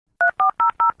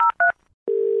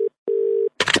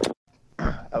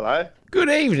Hello. Good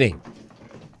evening.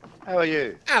 How are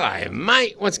you? Hello,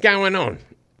 mate. What's going on?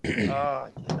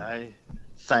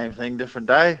 Same thing, different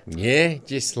day. Yeah,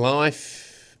 just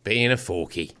life being a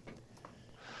forky.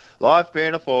 Life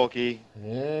being a forky.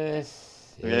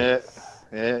 Yes. Yeah.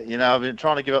 You know, I've been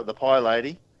trying to give up the pie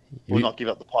lady. Well, not give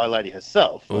up the pie lady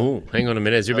herself. Oh, hang on a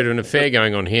minute. There's a bit of an affair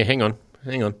going on here. Hang on.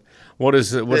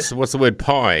 What's the word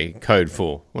pie code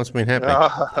for? What's been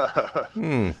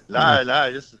happening?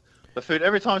 No, just the food.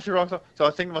 Every time she rocks up, so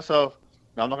I think to myself,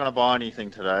 no, I'm not going to buy anything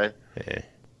today. Yeah.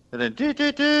 And then and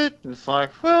it's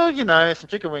like, well, you know, some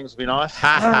chicken wings would be nice.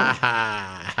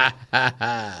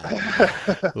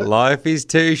 Life is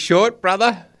too short,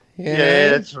 brother. Yeah,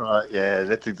 that's right. Yeah,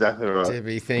 that's exactly right. To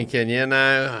be thinking,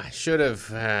 I should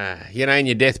have, in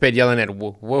your deathbed yelling at,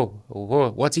 whoa,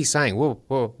 what's he saying?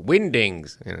 Whoa,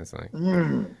 windings. It's like,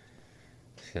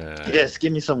 yes,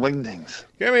 give me some wingdings.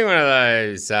 Give me one of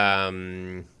those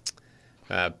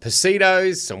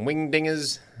pasitos, some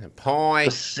wingdingers, a pie.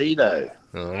 Pasito.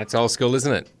 Oh, that's old school,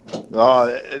 isn't it?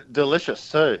 Oh, delicious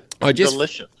too.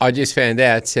 Delicious. I just found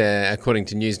out, according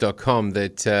to news.com,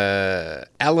 that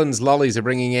Allen's Lollies are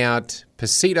bringing out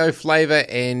pasito flavour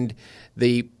and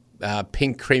the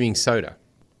pink creaming soda.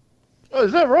 Oh,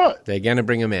 is that right? They're going to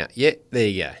bring them out. Yeah, there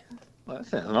you go. Well, that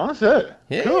sounds nice, yeah.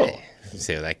 Yeah. Cool.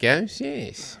 See how that goes,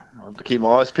 yes. I'll have to keep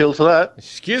my eyes peeled for that.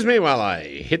 Excuse me while I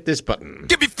hit this button.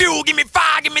 Give me fuel, give me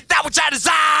fire, give me that which I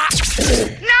desire.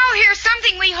 Now here's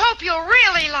something we hope you'll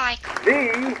really like.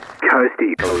 The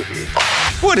Coasty N.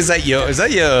 What is that, Is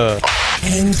that your...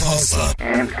 N Kosler.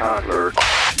 N Kosler.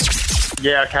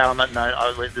 Yeah, okay, on that note,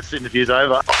 this interview's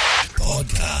over.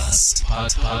 Podcast.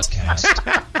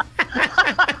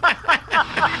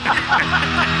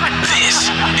 This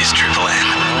is Triple N.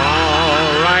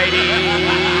 Alrighty.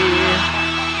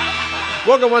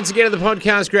 Welcome once again to the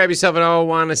podcast. Grab yourself an old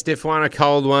one, a stiff one, a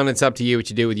cold one. It's up to you what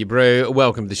you do with your brew.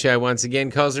 Welcome to the show once again,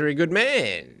 Kosler, good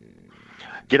man.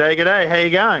 G'day. How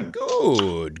you going?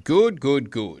 Good.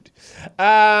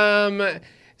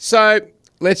 So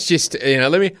let's just,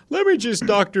 let me just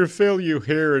Dr. Phil you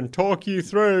here and talk you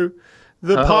through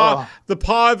the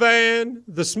pie van,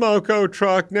 the smoko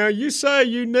truck. Now you say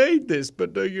you need this,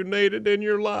 but do you need it in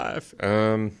your life? Yeah,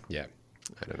 I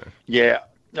don't know. Yeah.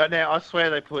 Now, I swear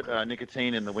they put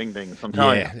nicotine in the wingdings. I'm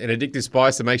telling you. Yeah, an addictive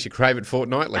spice that makes you crave it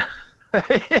fortnightly.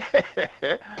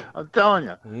 I'm telling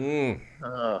you.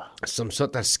 Some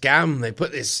sort of scam. They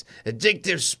put this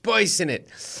addictive spice in it.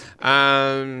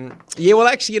 Yeah, well,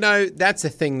 actually, that's a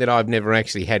thing that I've never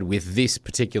actually had with this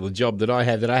particular job that I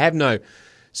have no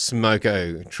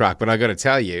smoko truck. But I got to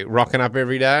tell you, rocking up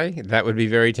every day, that would be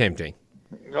very tempting.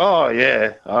 Oh,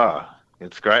 yeah. Oh,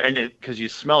 it's great. And because you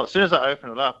smell it. As soon as I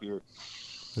open it up, you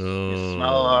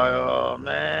smell like, oh,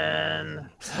 man.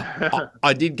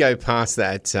 I did go past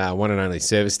that one and only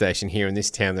service station here in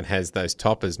this town that has those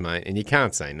toppers, mate, and you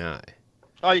can't say no.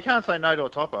 Oh, you can't say no to a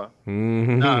topper.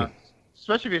 Mm-hmm. No.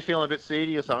 Especially if you're feeling a bit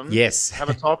seedy or something. Yes. Have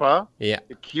a topper. Yeah.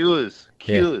 It cures.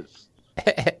 Yeah.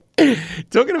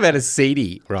 Talking about a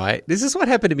seedy, right? This is what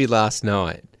happened to me last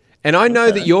night. And I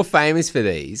know that you're famous for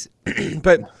these,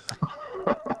 but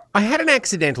I had an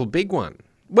accidental big one.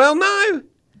 Well, no.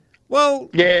 Well,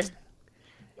 yeah,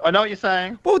 I know what you're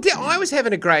saying. Well, I was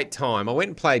having a great time. I went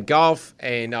and played golf,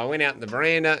 and I went out in the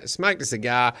veranda, smoked a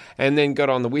cigar, and then got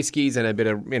on the whiskies and a bit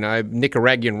of,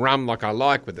 Nicaraguan rum like I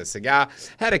like with a cigar.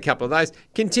 Had a couple of those.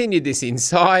 Continued this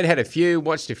inside, had a few,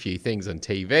 watched a few things on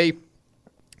TV.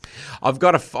 I've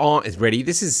got it's ready.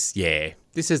 This is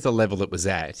the level it was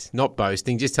at. Not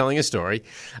boasting, just telling a story.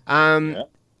 Yeah.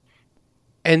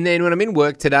 And then when I'm in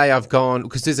work today, I've gone,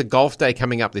 because there's a golf day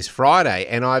coming up this Friday,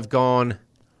 and I've gone,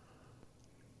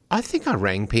 I think I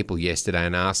rang people yesterday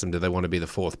and asked them, do they want to be the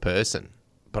fourth person?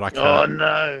 But I can't. Oh,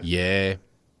 no. Yeah.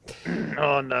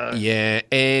 Oh, no. Yeah,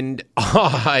 and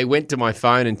I went to my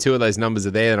phone, and two of those numbers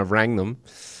are there, and I've rang them,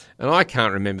 and I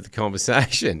can't remember the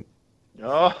conversation.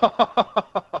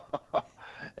 Oh,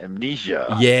 amnesia.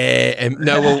 Yeah,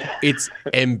 it's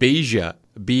amnesia.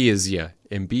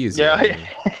 Amnesia.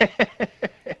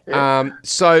 Yeah.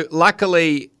 So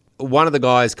luckily, one of the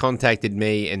guys contacted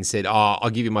me and said, I'll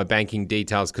give you my banking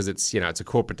details because it's a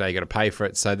corporate day, you got to pay for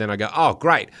it. So then I go, oh,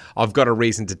 great, I've got a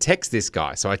reason to text this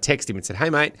guy. So I text him and said, hey,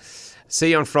 mate,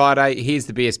 see you on Friday. Here's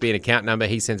the BSB and account number.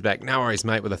 He sends back, no worries,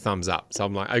 mate, with a thumbs up. So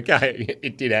I'm like, okay,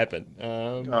 it did happen.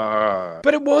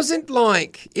 But it wasn't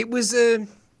like, it was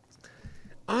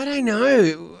I don't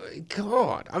know.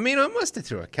 God, I mean, I must have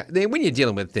threw when you're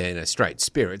dealing with straight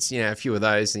spirits, a few of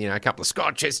those, a couple of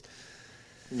scotches.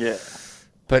 Yeah.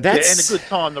 But that's... and a good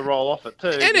time to roll off it too.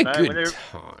 And a good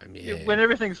time, yeah. When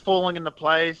everything's falling into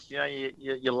place,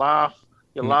 you laugh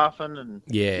you're laughing, and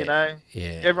Yeah.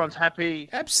 everyone's happy.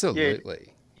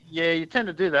 Absolutely. Yeah, you tend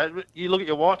to do that. You look at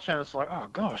your watch and it's like, oh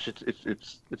gosh, it's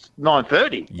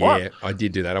 9:30. Yeah, What? I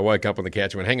did do that. I woke up on the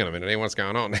couch and went, hang on a minute, what's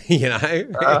going on? Oh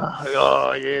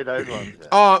yeah, those ones.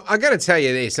 Oh, I got to tell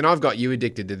you this, and I've got you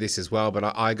addicted to this as well. But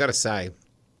I got to say,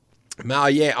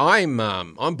 I'm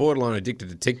borderline addicted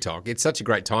to TikTok. It's such a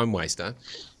great time waster.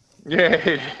 Yeah,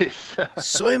 it is.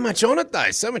 So much on it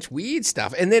though, so much weird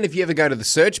stuff. And then if you ever go to the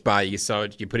search bar, you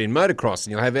put in motocross,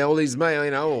 and you'll have all these,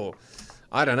 or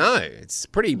I don't know. It's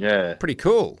pretty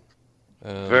cool.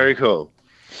 Very cool.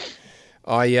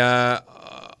 I'll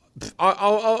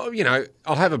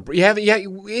have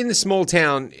in the small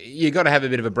town, you got to have a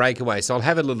bit of a breakaway. So I'll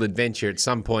have a little adventure at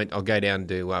some point. I'll go down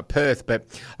to Perth, but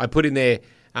I put in there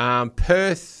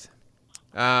Perth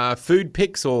food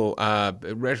pics or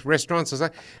restaurants or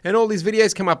something, and all these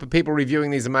videos come up of people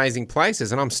reviewing these amazing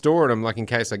places, and I'm storing them like in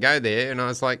case I go there. And I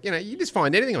was like, you just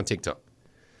find anything on TikTok.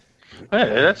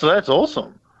 Yeah, that's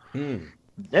awesome. Yeah,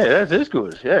 that is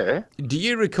good. Yeah. Do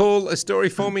you recall a story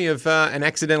for me of an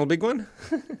accidental big one?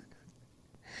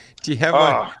 Do you have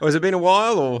one? Or has it been a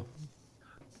while? Or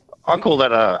I call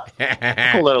that a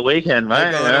weekend, mate.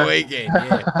 I call it a weekend.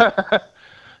 Yeah.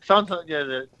 Sometimes,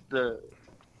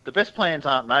 the best plans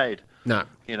aren't made. No.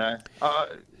 I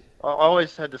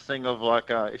always had this thing of like,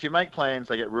 if you make plans,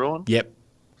 they get ruined. Yep.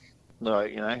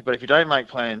 Like, but if you don't make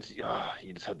plans,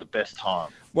 you just have the best time.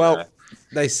 Well,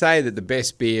 they say that the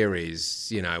best beer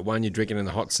is, one, you're drinking in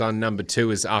the hot sun. Number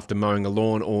 2 is after mowing a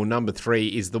lawn. Or number 3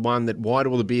 is the one that, why do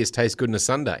all the beers taste good on a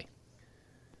Sunday?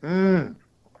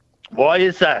 Why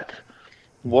is that?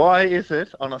 Why is it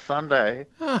on a Sunday,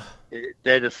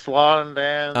 they're just sliding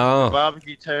down, the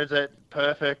barbecue turns out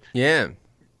perfect. Yeah.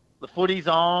 The footy's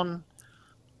on.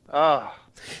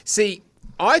 See,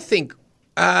 I think...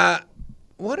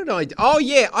 what did I do? Oh,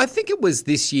 yeah, I think it was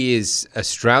this year's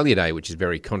Australia Day, which is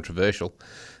very controversial.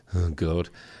 Oh, God.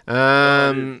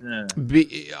 I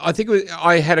think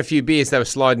I had a few beers. They were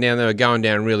sliding down. They were going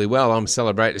down really well. I'm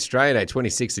celebrating Australia Day,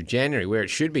 26th of January, where it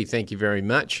should be. Thank you very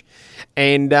much.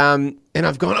 And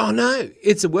I've gone, oh, no,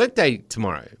 it's a work day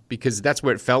tomorrow because that's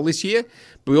where it fell this year.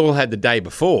 But we all had the day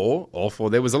before off, or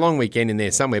there was a long weekend in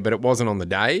there somewhere, but it wasn't on the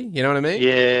day. You know what I mean?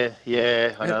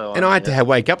 Yeah, I know. And I had to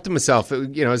wake up to myself.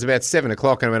 It was about 7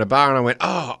 o'clock, and I'm at a bar, and I went,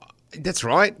 oh, that's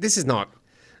right. This is not...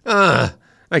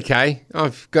 okay,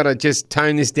 I've got to just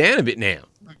tone this down a bit now.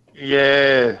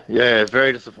 Yeah,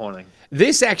 very disappointing.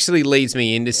 This actually leads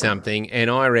me into something, and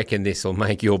I reckon this will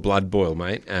make your blood boil,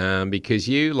 mate, because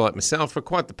you, like myself, are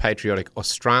quite the patriotic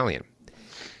Australian.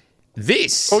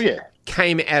 This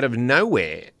came out of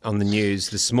nowhere on the news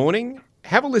this morning.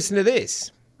 Have a listen to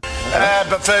this.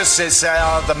 But first, there's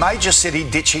the major city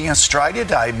ditching Australia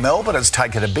Day. Melbourne has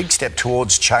taken a big step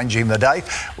towards changing the date,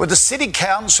 with the City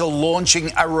Council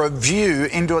launching a review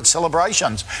into its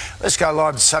celebrations. Let's go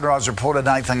live to Sunrise reporter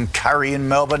Nathan Curry in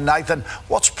Melbourne. Nathan,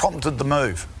 what's prompted the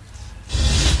move?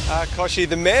 Koshy,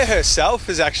 the Mayor herself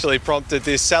has actually prompted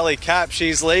this. Sally Capp,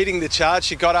 she's leading the charge.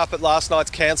 She got up at last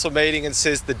night's council meeting and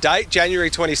says the date, January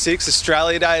 26,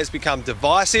 Australia Day, has become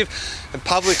divisive and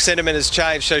public sentiment has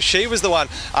changed. So she was the one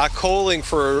calling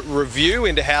for a review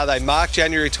into how they mark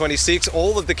January 26.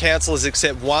 All of the councillors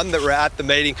except one that were at the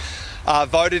meeting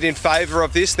voted in favour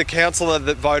of this. The councillor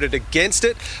that voted against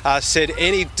it said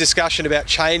any discussion about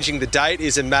changing the date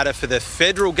is a matter for the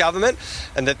federal government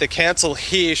and that the council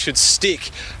here should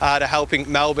stick to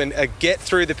helping Melbourne get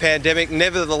through the pandemic.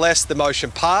 Nevertheless, the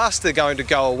motion passed. They're going to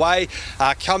go away,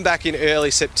 come back in early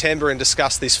September and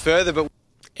discuss this further.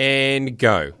 And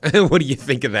go. What do you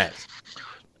think of that?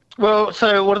 Well,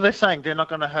 so what are they saying? They're not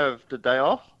going to have the day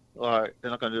off? Like, they're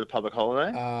not going to do a public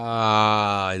holiday?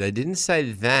 They didn't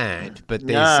say that, but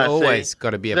there's always got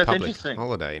to be a public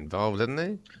holiday involved, isn't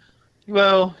there?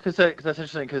 Well, because that's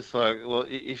interesting. Because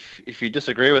if you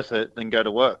disagree with it, then go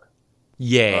to work.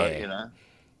 Yeah,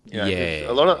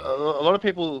 a lot of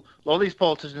people, a lot of these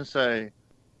politicians say,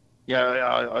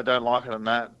 I don't like it and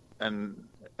that, and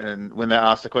when they're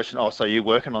asked the question, so you're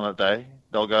working on that day,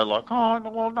 they'll go like,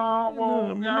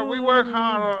 we work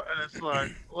hard, and it's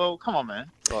like, well, come on,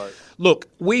 man. Like, look,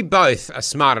 we both are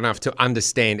smart enough to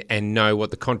understand and know what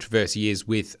the controversy is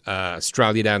with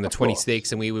Australia Day on the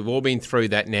 26th, and we've all been through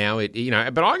that now.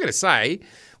 But I got to say,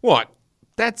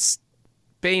 that's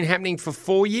been happening for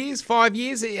 4 years, 5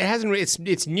 years. It hasn't.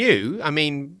 It's new. I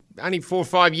mean, only 4 or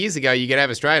 5 years ago, you could have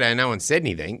Australia Day and no one said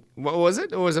anything. What was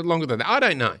it, or was it longer than that? I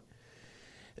don't know.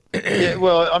 Yeah,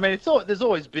 well, I mean, there's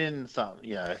always been some,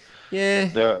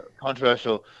 the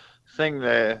controversial thing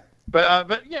there, but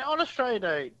on Australia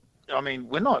Day, I mean,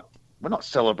 we're not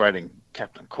celebrating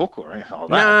Captain Cook or anything like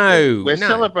that. No, we're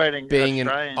celebrating being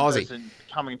Australians an Aussie. as in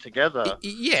coming together.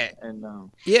 Yeah. And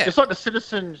Yeah. it's like the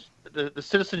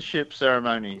citizenship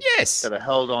ceremonies Yes. that are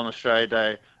held on Australia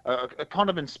Day are kind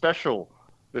of been special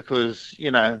because,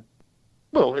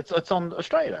 well, it's on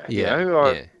Australia Day.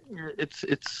 Yeah.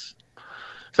 It's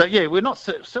so yeah, we're not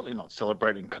certainly not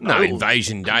celebrating canola. No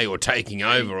Invasion Day or taking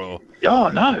over or. Oh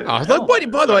no! By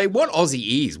the way, what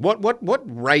Aussie is? What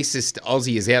racist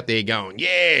Aussie is out there going?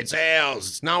 Yeah, it's ours.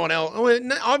 It's no one else. Oh,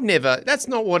 no, I've never. That's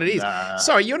not what it is. Nah.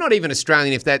 Sorry, you're not even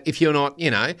Australian. If you're not,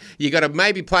 you got to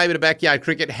maybe play a bit of backyard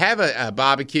cricket, have a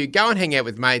barbecue, go and hang out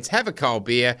with mates, have a cold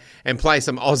beer, and play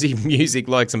some Aussie music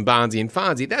like some Barnsey and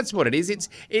Farnsey. That's what it is.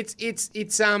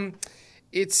 It's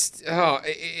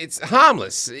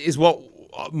harmless, is what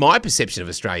my perception of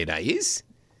Australia Day is.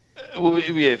 Well,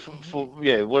 yeah,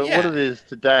 what it is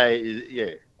today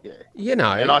is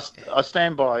and I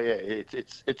stand by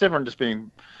it's everyone just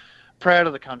being proud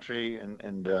of the country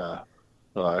and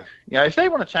if they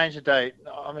want to change the date,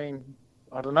 I mean,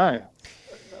 I don't know.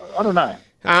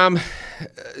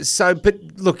 But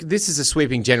look, this is a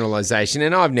sweeping generalisation,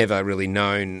 and I've never really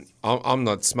known. I'm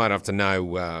not smart enough to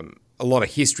know a lot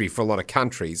of history for a lot of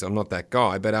countries. I'm not that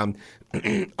guy, but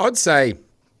I'd say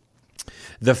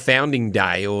the founding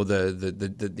day or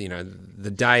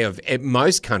the day of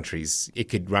most countries, it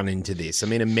could run into this. I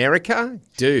mean, America,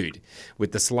 dude,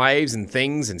 with the slaves and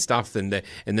things and stuff, and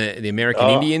the American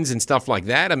Indians and stuff like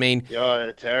that. I mean,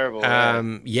 they're terrible.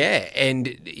 and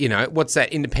what's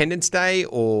that? Independence Day,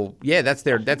 or that's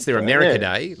their America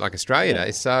Day, like Australia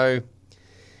Day. So,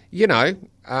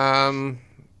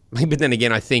 but then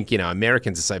again, I think,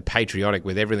 Americans are so patriotic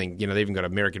with everything. They've even got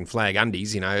American flag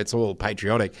undies. It's all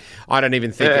patriotic. I don't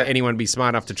even think anyone would be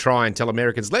smart enough to try and tell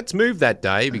Americans, let's move that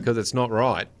day because it's not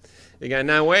right. They go,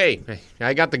 no way.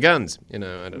 I got the guns. I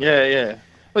don't know. Yeah.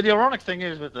 But the ironic thing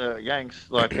is with the Yanks,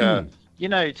 like, to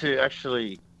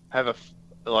actually have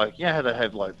how they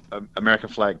have like American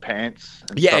flag pants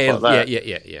and stuff like that.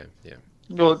 Yeah.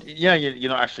 Well, you're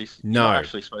not actually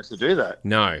supposed to do that.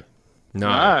 No,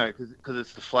 because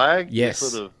it's the flag. Yes.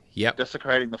 You're sort of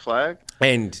desecrating the flag.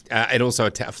 And it also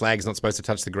a flag's not supposed to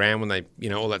touch the ground when they,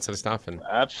 all that sort of stuff. And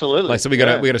absolutely. So we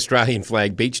got Australian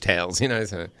flag beach towels,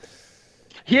 So.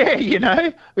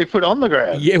 Yeah, we put it on the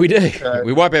ground. Yeah, we do.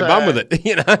 We wipe our bum with it. We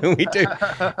do.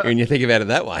 When you think about it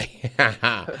that way.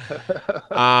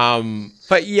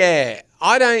 But yeah,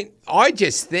 I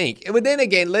just think. But then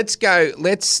again, let's go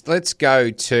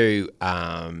to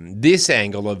this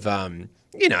angle of.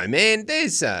 Man,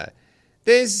 there's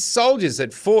soldiers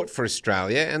that fought for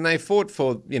Australia, and they fought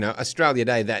for Australia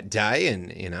Day that day,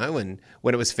 and and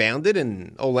when it was founded,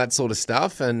 and all that sort of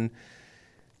stuff, and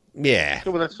yeah.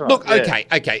 Well, that's right. Look,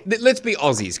 okay, let's be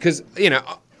Aussies, because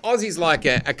Aussies like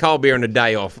a cold beer and a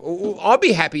day off. I'll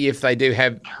be happy if they do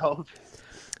have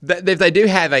if they do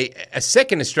have a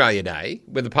second Australia Day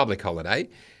with a public holiday,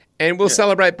 and we'll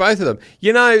celebrate both of them.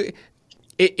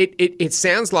 It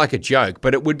sounds like a joke,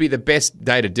 but it would be the best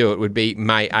day to do it would be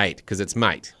May 8 because it's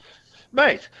mate.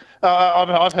 Mate,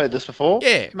 I've heard this before.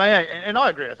 Yeah. May 8, and I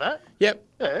agree with that. Yep.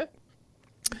 Yeah.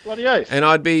 Bloody oath. And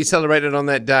I'd be celebrated on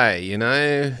that day,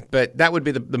 but that would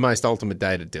be the most ultimate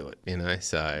day to do it,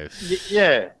 so.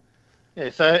 Yeah. Yeah,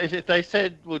 so if they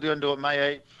said we're going to do it May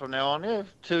 8 from now on,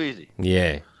 too easy.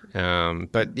 Yeah.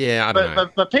 But yeah, I don't know.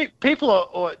 But people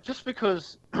are, just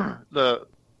because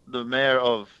the mayor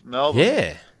of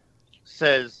Melbourne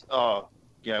says,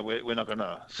 we're not going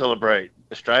to celebrate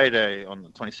Australia Day on the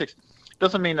 26th,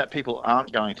 doesn't mean that people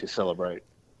aren't going to celebrate.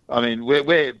 I mean,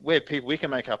 we're people, we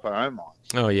can make up our own minds.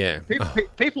 Oh, yeah.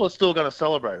 People are still going to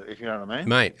celebrate it, if you know what I mean.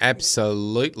 Mate,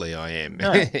 absolutely I am.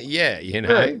 Yeah, You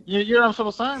know what I'm sort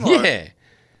of saying?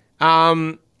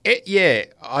 I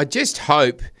just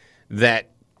hope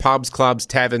that pubs, clubs,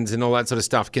 taverns and all that sort of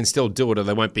stuff can still do it, or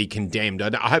they won't be condemned.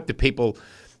 I hope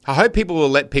people will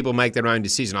let people make their own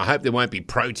decision. I hope there won't be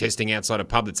protesting outside a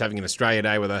pub that's having an Australia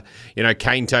Day with a,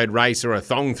 cane-toed race or a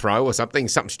thong throw or something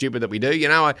stupid that we do.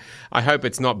 I hope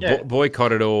it's not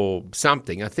boycotted or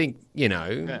something. I think,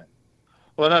 Yeah.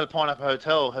 Well, I know the Pineapple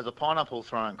Hotel has a pineapple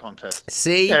throwing contest.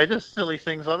 See? Yeah, just silly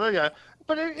things like that.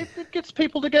 But it gets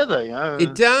people together,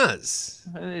 It does.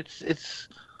 It's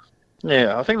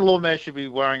I think the Lord Mayor should be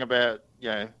worrying about,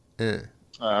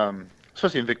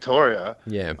 especially in Victoria.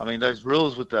 Yeah. I mean, those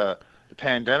rules with the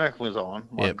pandemic was on.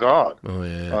 My God. Oh,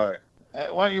 yeah. All right.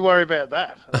 Why don't you worry about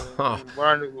that? I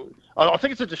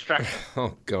think it's a distraction.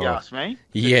 Oh, God. You ask me?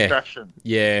 It's a distraction.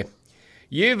 Yeah.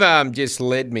 You've just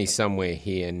led me somewhere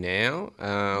here now.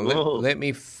 Let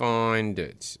me find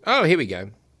it. Oh, here we go.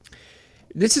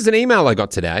 This is an email I got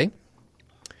today.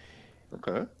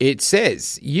 Okay. It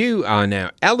says, you are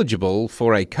now eligible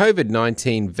for a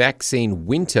COVID-19 vaccine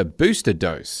winter booster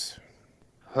dose.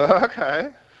 Okay.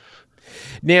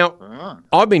 Now,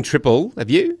 I've been triple. Have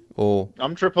you? Or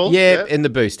I'm triple. Yeah, and the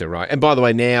booster, right? And by the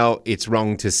way, now it's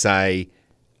wrong to say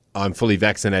I'm fully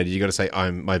vaccinated. You got to say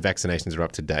my vaccinations are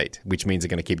up to date, which means they're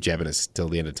going to keep jabbing us till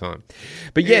the end of time.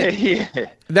 But yeah.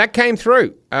 That came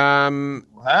through.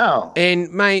 Wow.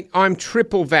 And mate, I'm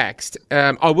triple vaxxed.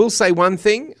 I will say one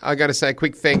thing. I got to say a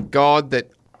quick thank God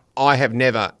that I have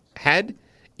never had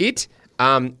it.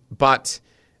 But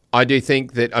I do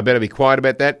think that I better be quiet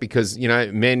about that because, you know,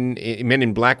 men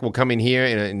in black will come in here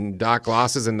in dark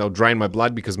glasses and they'll drain my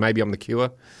blood because maybe I'm the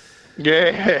cure.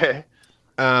 Yeah.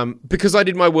 Because I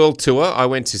did my world tour. I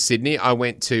went to Sydney. I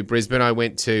went to Brisbane. I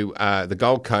went to the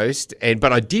Gold Coast.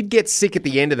 But I did get sick at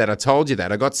the end of that. I told you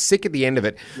that. I got sick at the end of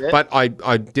it. Yeah. But I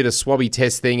did a swabby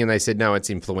test thing and they said, no, it's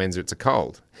influenza. It's a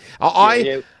cold.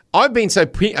 I've been so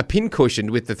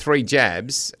pincushioned with the 3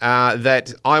 jabs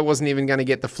that I wasn't even going to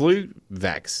get the flu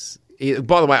vax.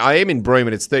 By the way, I am in Broome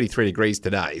and it's 33 degrees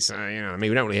today. So, you know, I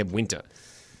mean, we don't really have winter.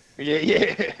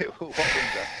 Yeah.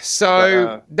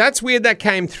 So that's weird that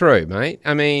came through, mate.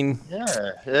 I mean... Yeah,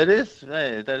 that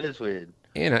is weird.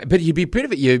 You know, but you'd be a bit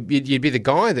of it. You'd be the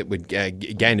guy that would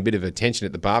gain a bit of attention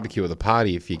at the barbecue or the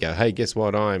party if you go, hey, guess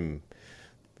what, I'm...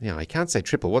 You know, I can't say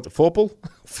triple. What's it? Forple?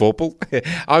 Forple?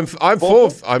 I'm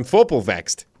forple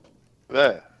vaxxed.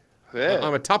 Yeah.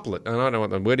 I'm a tuplet, and I don't know what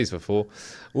the word is for four.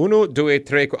 Uno, due,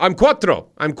 tre. I'm quattro.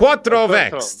 I'm quattro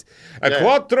vaxxed.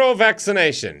 Quattro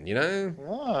vaccination. You know.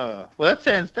 Oh, well,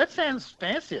 that sounds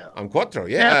fancier. I'm quattro.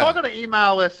 Yeah. Now, if I got an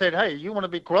email that said, "Hey, you want to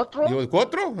be quattro?" You want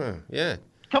quattro? Yeah.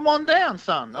 Come on down,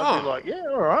 son. I'd be like, yeah,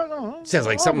 all right. Sounds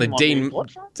like something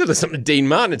to Dean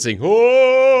Martin would sing.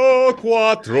 Oh,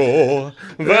 quattro,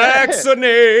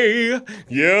 vaccinate,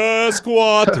 yes,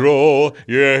 quattro,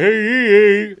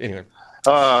 yeah. Anyway.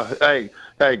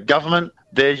 Hey, government,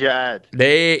 there's your ad.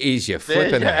 There is your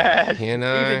flipping ad. You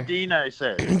know. Even Dino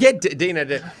said. Yeah, Dino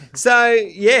did. So,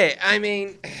 yeah, I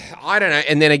mean, I don't know.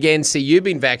 And then again, see, you've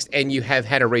been vaxxed and you have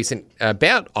had a recent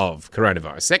bout of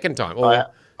coronavirus. Second time. Or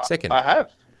second. I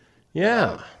have.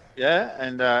 Yeah.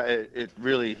 And it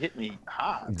really hit me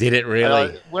hard. Did it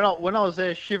really? When I was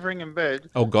there shivering in bed.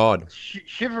 Oh, God.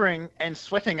 Shivering and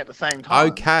sweating at the same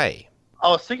time. Okay. I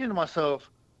was thinking to myself,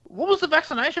 what was the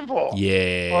vaccination for?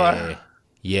 Yeah.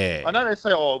 Yeah. I know they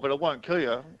say, but it won't kill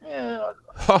you. Yeah,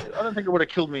 I don't think it would have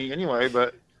killed me anyway,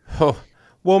 but...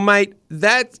 Well, mate,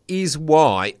 that is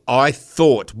why I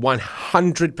thought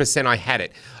 100% I had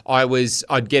it.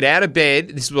 I'd get out of bed.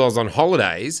 This was when I was on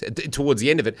holidays. Towards the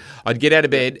end of it, I'd get out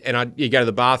of bed and you go to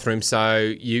the bathroom.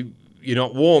 So you're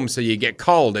not warm, so you get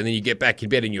cold, and then you get back in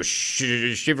bed and you're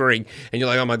shivering, and you're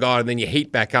like, oh my God, and then you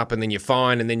heat back up, and then you're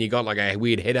fine, and then you got like a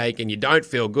weird headache, and you don't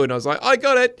feel good. And I was like, I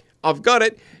got it. I've got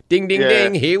it. Ding, ding,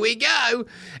 ding. Here we go.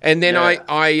 And then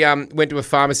I went to a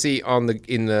pharmacy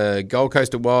in the Gold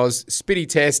Coast. It was spitty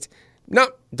test. No,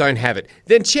 don't have it.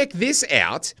 Then check this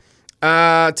out.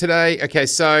 Today, okay,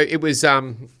 so it was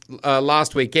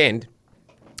last weekend.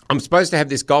 I'm supposed to have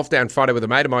this golf down Friday with a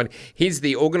mate of mine. He's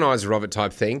the organizer of it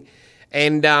type thing.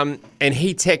 And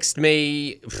he texted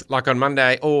me like on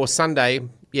Monday or Sunday.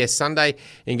 Yes, Sunday. And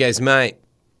he goes, mate,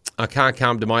 I can't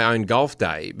come to my own golf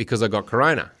day because I got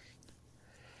corona.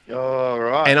 Oh,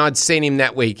 right. And I'd seen him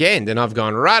that weekend, and I've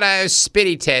gone, righto,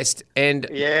 spitty test, and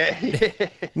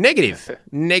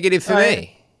negative for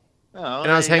me. Oh,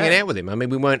 and I was hanging out with him. I mean,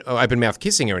 we weren't open mouth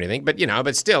kissing or anything, but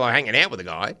but still, I'm hanging out with the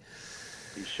guy.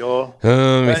 You sure?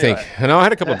 Let me think. And I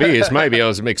had a couple of beers. Maybe I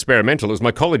was experimental. It was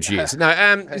my college years. No,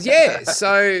 yeah.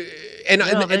 So,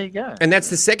 there you go. And that's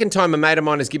the second time a mate of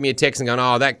mine has given me a text and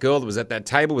gone, that girl that was at that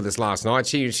table with us last night,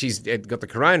 she's got the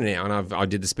corona now, and I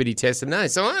did the spitty test, and no,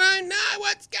 so I don't know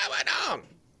what's going on.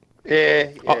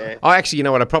 Yeah. I actually, you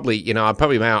know what?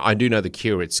 I do know the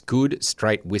cure. It's good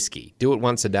straight whiskey. Do it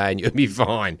once a day, and you'll be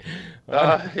fine.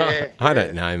 I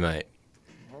don't know, mate.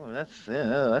 That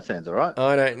sounds all right.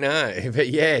 I don't know. But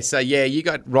you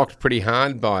got rocked pretty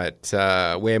hard by it,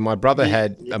 where my brother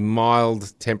had a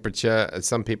mild temperature,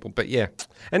 some people, but yeah.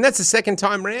 And that's the second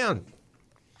time round.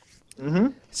 Mm-hmm.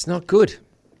 It's not good.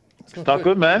 It's not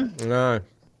good, man. No.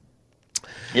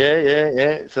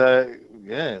 Yeah. So,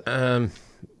 yeah.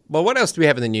 Well, what else do we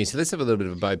have in the news? So let's have a little bit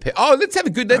of a bow pair. Let's have a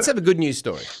good news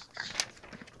story.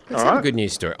 Let's have a good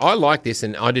news story. I like this,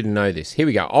 and I didn't know this. Here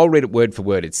we go. I'll read it word for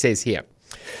word. It says here,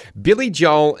 Billy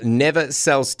Joel never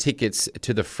sells tickets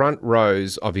to the front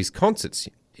rows of his concerts.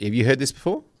 Have you heard this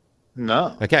before?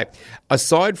 No. Okay.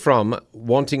 Aside from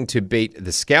wanting to beat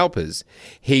the scalpers,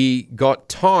 he got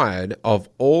tired of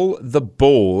all the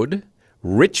bored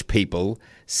rich people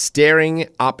staring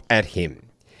up at him.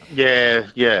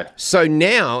 Yeah. So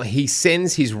now he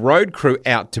sends his road crew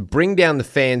out to bring down the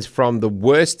fans from the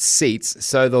worst seats,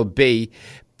 so there'll be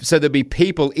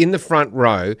people in the front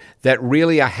row that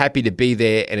really are happy to be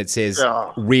there, and it says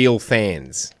real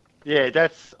fans. Yeah,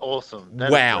 that's awesome.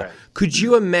 That wow. Could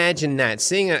you imagine that?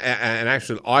 Seeing an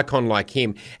actual icon like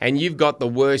him, and you've got the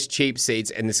worst cheap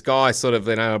seats, and this guy sort of,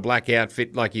 a black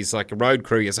outfit, like he's like a road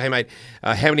crew. You say, hey, mate,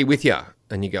 how many with you?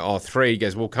 And you go, 3. He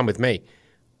goes, well, come with me.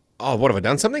 Oh, what, have I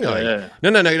done something? Yeah.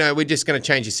 No, we're just going to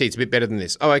change your seats a bit better than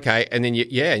this. Oh, okay. And then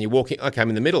and you're walking, okay, I'm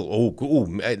in the middle.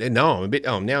 No,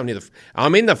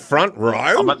 I'm in the front row.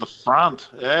 I'm at the front,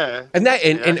 yeah.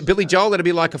 And Billy Joel, that'd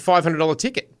be like a $500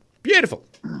 ticket. Beautiful.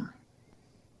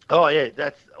 Oh, yeah,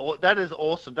 that is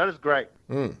awesome. That is great.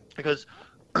 Because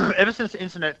ever since the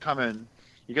internet come in,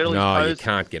 you get all these No, you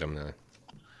can't get them, though.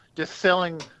 Just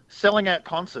selling out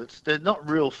concerts. They're not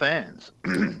real fans.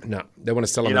 No, they want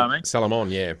to sell them, sell them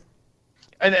on, yeah.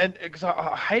 And because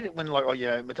I hate it when,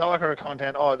 Metallica are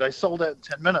content, they sold out in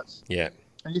 10 minutes. Yeah.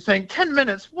 And you think, 10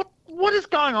 minutes? What is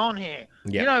going on here?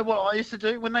 Yeah. You know what I used to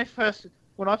do? When I first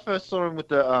saw him with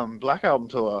the Black Album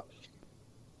tour,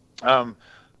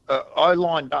 I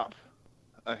lined up.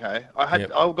 Okay. I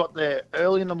got there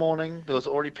early in the morning. There was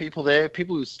already people there,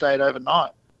 people who stayed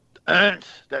overnight. Earned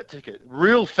that ticket.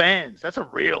 Real fans. That's a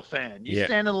real fan. You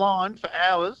stand in line for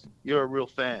hours, you're a real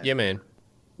fan. Yeah, man.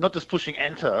 Not just pushing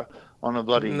enter on a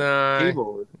bloody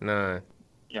keyboard. No.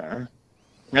 Yeah.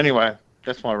 Anyway,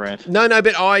 that's my rant. No,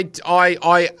 but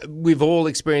we've all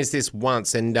experienced this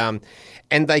once, and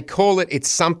they call it's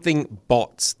something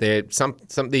bots. They're some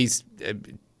these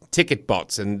ticket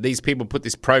bots, and these people put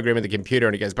this program in the computer,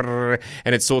 and it goes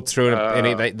and it sorts through,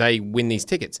 and they win these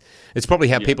tickets. It's probably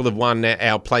how people have won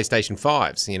our PlayStation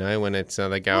 5s, when it's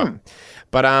they go up.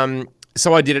 But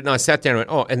so I did it, and I sat down and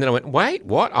went, and then I went, wait,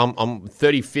 what? I'm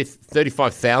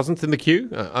 35,000th in the queue.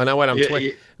 I know what I'm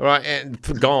 20, right, and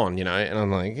gone, and I'm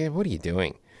like, what are you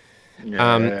doing?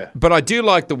 Yeah. But I do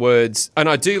like the words, and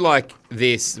I do like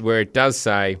this where it does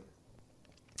say,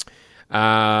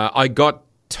 I got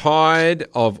tired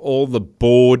of all the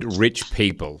bored rich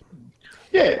people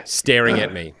staring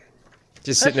at me.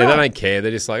 Just sitting there, they don't care.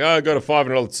 They're just like, I got a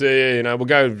 $500 ticket, we'll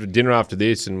go to dinner after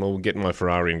this and we'll get in my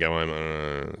Ferrari and go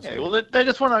home. They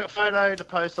just want a photo to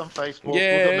post on Facebook.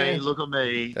 Yeah. Look at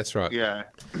me. That's right. Yeah.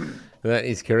 That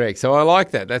is correct. So I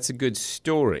like that. That's a good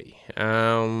story.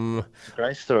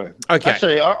 Great story. Okay.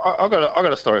 Actually, I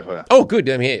got a story for you. Oh, good.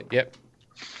 I'm here. Yep.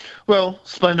 Well,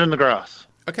 Splendor in the Grass.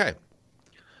 Okay.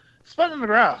 Splendor in the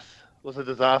Grass was a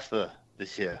disaster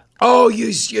this year. Oh,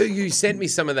 you sent me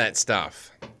some of that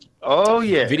stuff. Oh,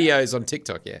 yeah. Videos on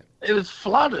TikTok, yeah. It was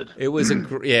flooded. It was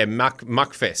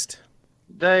muck fest.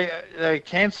 They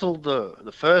cancelled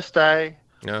the first day.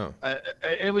 No.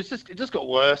 It just got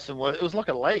worse and worse. It was like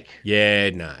a lake. Yeah,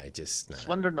 no, no.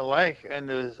 Splendor in the lake, and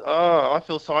there was I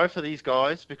feel sorry for these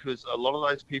guys because a lot of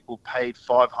those people paid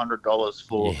 $500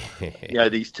 for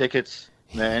these tickets,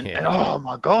 man. Yeah. And oh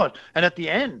my god! And at the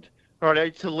end,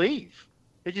 right to leave,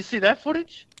 did you see that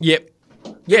footage? Yep.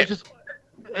 Yeah.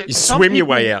 You swim your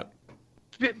way out.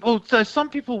 Well, so some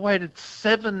people waited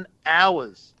 7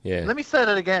 hours. Yeah. Let me say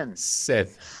that again.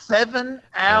 7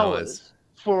 hours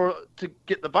to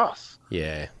get the bus.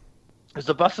 Yeah. Because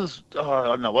the buses, I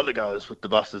don't know what it goes with the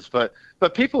buses, but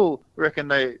people reckon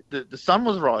the sun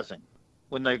was rising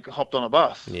when they hopped on a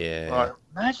bus. Yeah. Right?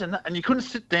 Imagine that, and you couldn't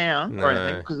sit down or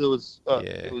anything because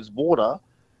it was water.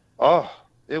 Oh,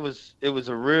 it was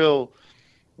a real.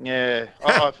 Yeah,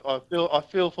 I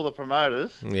feel for the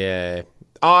promoters. Yeah,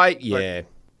 They're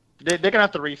gonna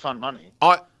have to refund money.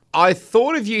 I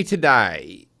thought of you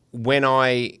today when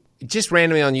I just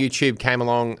randomly on YouTube came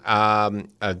along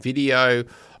a video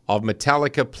of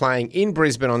Metallica playing in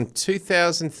Brisbane on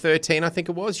 2013, I think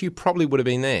it was. You probably would have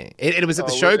been there. It was at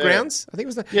the showgrounds. I think it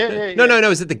was the No, it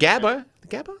was at the Gabba. The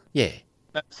Gabba? Yeah.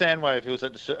 Sandwave, he was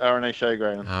at the RNA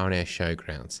Showgrounds. RNA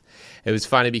Showgrounds. It was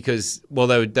funny because,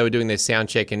 they were doing their sound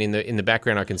check, and in the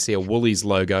background I can see a Woolies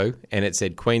logo, and it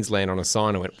said Queensland on a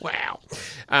sign. I went, wow.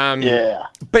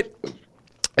 But,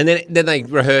 and then they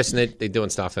rehearse, and they're doing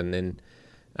stuff, and then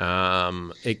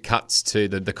it cuts to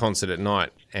the concert at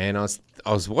night. And I was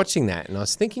watching that, and I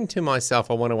was thinking to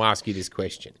myself, I want to ask you this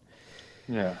question.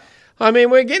 Yeah. I mean,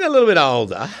 we're getting a little bit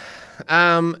older.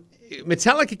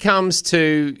 Metallica comes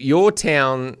to your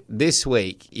town this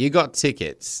week. You got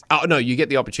tickets. Oh, no, you get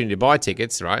the opportunity to buy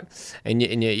tickets, right? And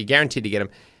you're guaranteed to get them.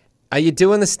 Are you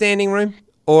doing the standing room?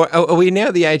 Or are we now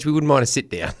at the age we wouldn't mind to sit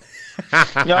down?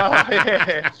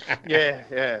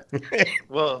 Yeah.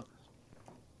 Well,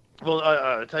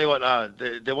 I tell you what,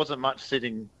 there wasn't much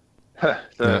sitting. All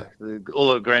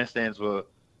the grandstands were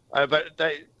But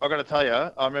I got to tell you,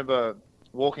 I remember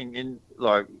walking in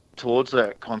towards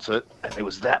that concert, and it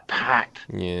was that packed.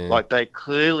 Yeah. Like they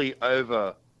clearly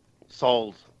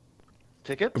oversold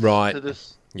tickets Right. to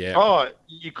this. Yeah. Oh,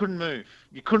 you couldn't move.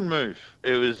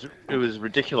 It was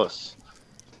ridiculous.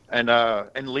 And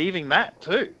leaving that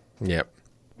too Yep.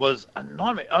 was a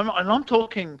nightmare. I'm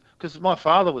talking because my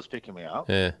father was picking me up.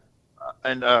 Yeah.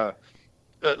 And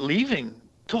leaving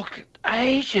took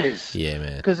ages. Yeah,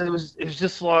 man. Because it was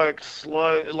just like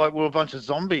slow, like we were a bunch of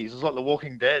zombies. It was like The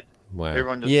Walking Dead. Wow.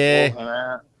 Everyone just Yeah. walking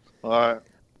out. Like,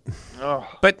 oh.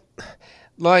 But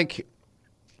like,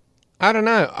 I don't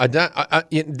know.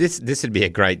 This would be a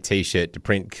great T-shirt to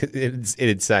print.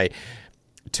 It'd say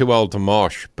 "Too old to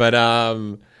mosh," but I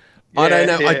don't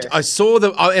know. Yeah. I saw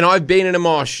and I've been in a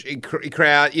mosh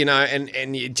crowd, and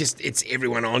it's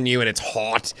everyone on you, and it's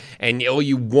hot, and all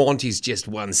you want is just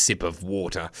one sip of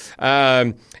water,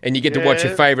 and you get to watch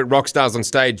your favourite rock stars on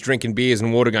stage drinking beers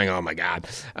and water, going, "Oh my god."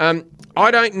 I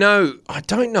don't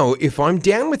know if I'm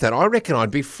down with that. I reckon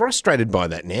I'd be frustrated by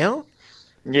that now.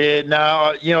 Yeah,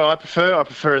 no, I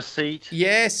prefer a seat.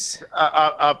 Yes.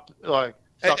 Up, so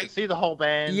I can see the whole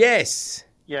band. Yes.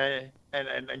 Yeah,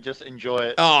 and just enjoy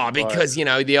it. Oh, because,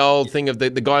 the old thing of the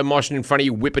guy moshing in front of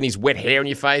you, whipping his wet hair in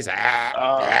your face.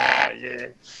 Yeah.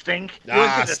 Stink.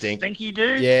 Stinky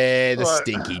dude? Yeah, the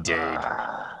stinky dude.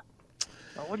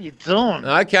 What are you doing?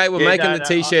 Okay, we're making the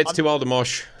T-shirts Too Old to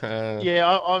Mosh.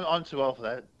 I'm too old for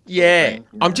that. Yeah,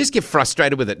 I'm just get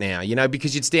frustrated with it now,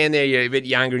 because you'd stand there, you're a bit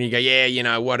younger, and you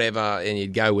go, whatever, and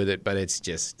you'd go with it, but it's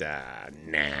just,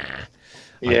 nah.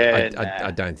 Yeah,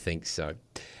 I don't think so.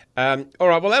 All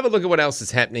right, we'll have a look at what else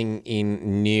is happening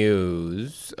in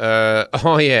news.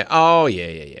 Oh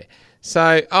yeah.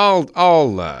 So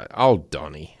old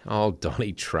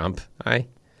Donnie Trump, eh?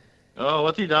 Oh,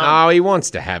 what's he done? Oh, he wants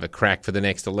to have a crack for the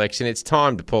next election. It's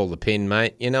time to pull the pin,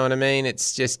 mate. You know what I mean?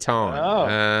 It's just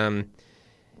time.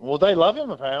 Well, they love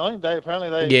him, apparently. They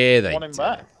want him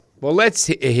back. Well, let's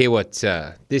hear what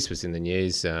this was in the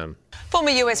news.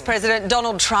 Former US President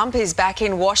Donald Trump is back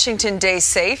in Washington,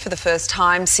 D.C. for the first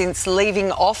time since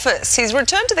leaving office. He's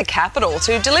returned to the Capitol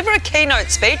to deliver a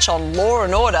keynote speech on law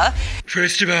and order.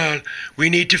 First of all, we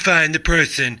need to find the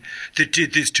person that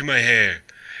did this to my hair.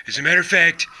 As a matter of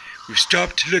fact, we've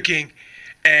stopped looking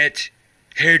at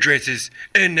hairdressers,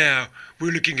 and now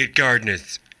we're looking at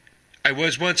gardeners. I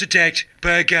was once attacked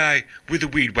by a guy with a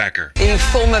weed whacker. The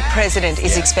former president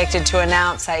is expected to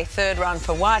announce a third run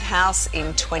for White House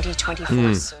in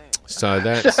 2024 soon. So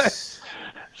that's...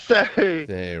 So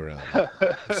they're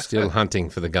still hunting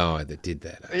for the guy that did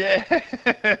that. Yeah.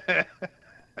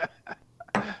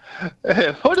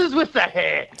 What is with the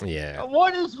hair? Yeah.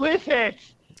 What is with it?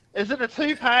 Is it a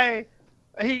toupee?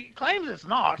 He claims it's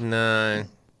not. No.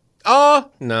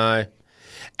 Oh, no.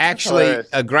 Actually,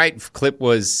 a great clip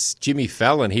was Jimmy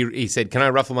Fallon. He said, "Can I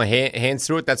ruffle my hands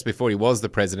through it?" That's before he was the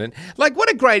president. Like,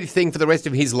 what a great thing for the rest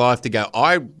of his life to go,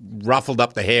 I ruffled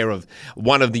up the hair of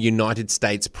one of the United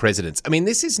States presidents. I mean,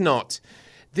 this is not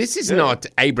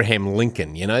Abraham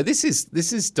Lincoln, This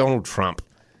is Donald Trump.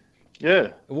 Yeah.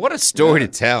 What a story to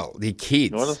tell the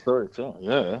kids. What a story to tell,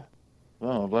 yeah.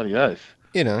 Oh, bloody oath.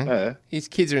 His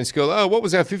kids are in school. Oh, what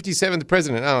was our 57th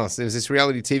president? Oh, so there was this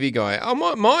reality TV guy. Oh,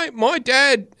 my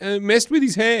dad messed with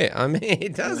his hair. I mean,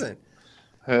 it doesn't.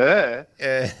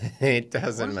 It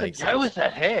doesn't make sense. Go with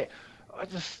that hair. What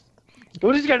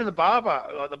does he go to the barber?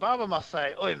 Like, the barber must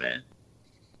say, "Oi, man."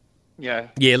 Yeah,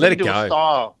 let it go.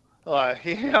 Style. Like,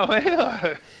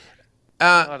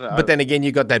 But then again,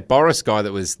 you got that Boris guy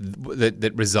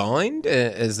that resigned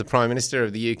as the Prime Minister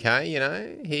of the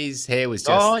UK. His hair was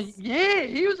just. Oh yeah,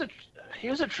 he was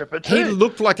a tripper too. He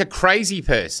looked like a crazy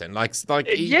person. Like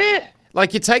yeah.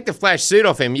 Like, you take the flash suit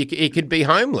off him, he could be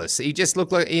homeless. He just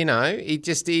looked like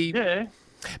Yeah.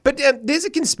 But there's a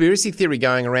conspiracy theory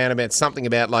going around about something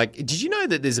about, like, did you know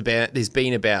that there's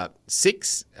been about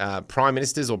 6 prime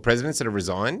ministers or presidents that have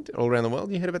resigned all around the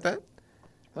world? You heard about that?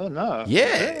 Oh, no.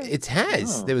 Yeah, it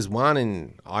has. Oh. There was one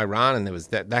in Iran, and there was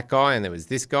that guy, and there was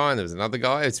this guy, and there was another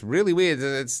guy. It's really weird.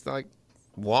 It's like,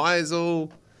 why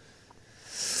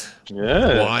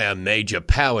a major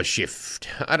power shift?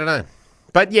 I don't know.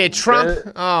 But yeah, Trump,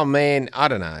 oh man, I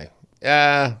don't know.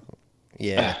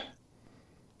 Yeah.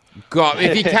 God,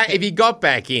 if he got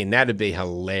back in, that'd be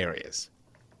hilarious.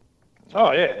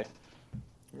 Oh, yeah.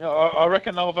 I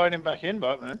reckon they'll vote him back in,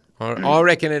 but man. I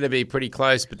reckon it'll be pretty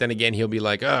close, but then again, he'll be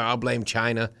like, "Oh, I'll blame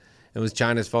China. It was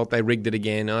China's fault. They rigged it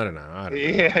again." I don't know.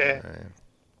 Yeah.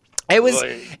 It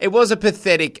was a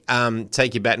pathetic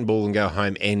take your bat and ball and go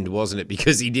home end, wasn't it?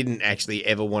 Because he didn't actually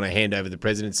ever want to hand over the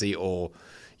presidency or,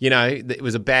 it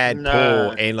was a bad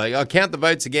pour, and like, oh, count the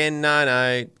votes again.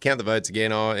 No, count the votes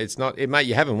again. Oh, it's not, mate,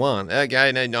 you haven't won.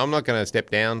 Okay, no, I'm not going to step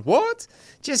down. What?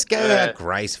 Just go out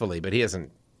gracefully. But he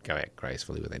doesn't go out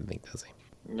gracefully with anything, does he?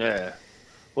 Yeah.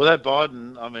 Well, that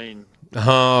Biden, I mean.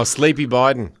 Oh, sleepy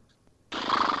Biden.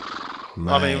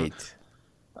 Mate.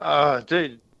 I mean,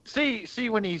 dude, see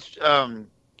when he's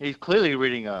clearly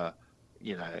reading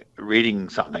reading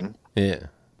something. Yeah.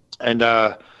 And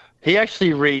he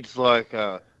actually reads like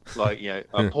a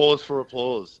pause for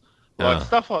applause, like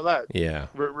stuff like that. Yeah.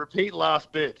 Repeat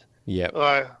last bit. Yep.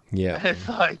 Yeah. It's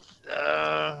like,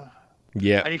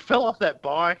 yeah. And he fell off that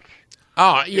bike.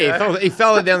 Oh yeah, he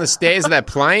fell down the stairs of that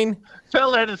plane.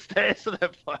 Fell down the stairs of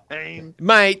that plane,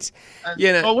 mate.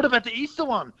 And, Oh, what about the Easter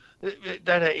one?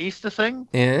 That Easter thing?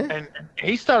 Yeah. And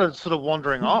he started sort of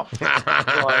wandering off.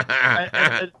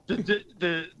 and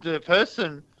the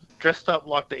person dressed up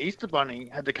like the Easter bunny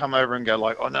had to come over and go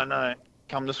like, oh no,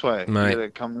 come this way, mate. You gotta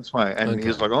come this way, and he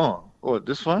was like, oh,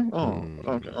 this way,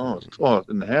 okay, oh,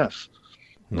 in the house.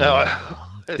 No,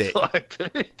 it's like,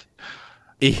 dude,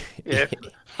 yeah,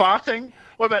 farting.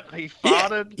 What about he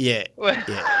farted? Yeah.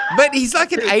 But he's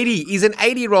like an 80. He's an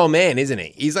 80-year-old man, isn't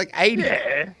he? He's like 80.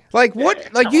 Yeah. Like what? Yeah,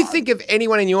 like you think of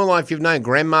anyone in your life you've known,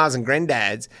 grandmas and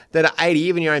granddads that are 80,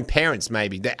 even your own parents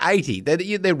maybe. They're 80.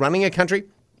 They're running a country.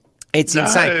 It's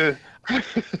insane.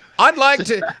 I'd like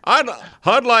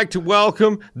to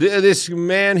welcome this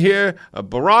man here,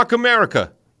 Barack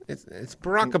America. It's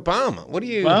Barack Obama. What do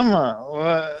you?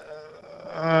 Obama.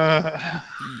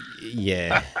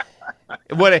 Yeah.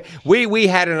 What we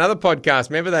had another podcast.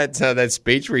 Remember that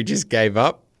speech where he just gave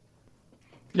up?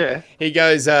 Yeah. He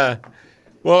goes, well,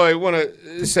 I want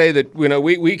to say that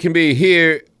we can be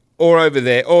here or over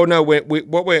there. Oh no, we're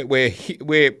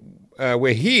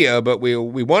here, but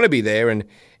we want to be there and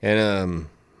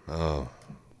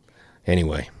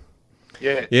anyway.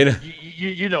 Yeah. You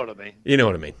know what I mean. You know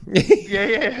what I mean.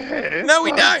 Yeah. No,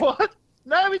 we don't. What?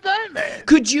 No, we don't, man.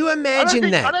 Could you imagine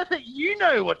that? I don't think you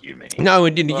know what you mean. No,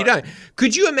 you don't.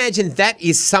 Could you imagine that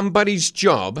is somebody's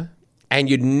job and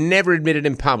you'd never admit it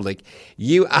in public?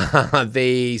 You are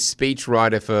the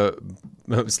speechwriter for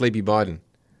Sleepy Biden.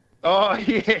 Oh,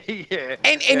 yeah.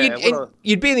 And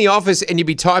you'd be in the office and you'd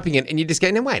be typing it and you'd just go,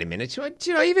 no, wait a minute,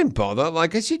 should I even bother?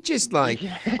 Like, I should just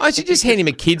hand him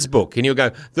a kid's book. And you'll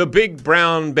go, the big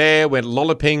brown bear went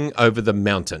lolloping over the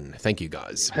mountain. Thank you,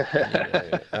 guys.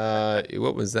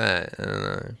 What was that? I don't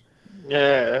know.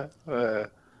 Yeah.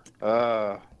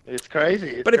 It's crazy.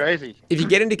 It's crazy. If you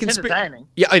get into entertaining.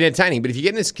 Yeah, entertaining. But if you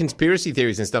get into conspiracy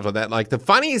theories and stuff like that, like the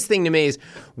funniest thing to me is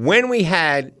when we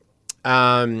had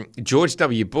George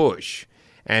W. Bush,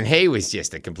 and he was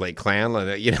just a complete clown,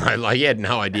 like he had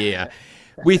no idea.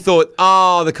 We thought,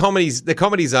 the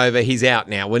comedy's over. He's out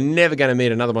now. We're never going to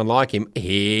meet another one like him.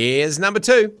 Here's number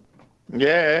 2.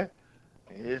 Yeah,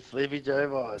 here's Sleepy Joe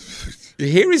Biden.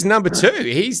 Here is number 2.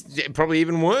 He's probably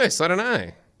even worse. I don't know.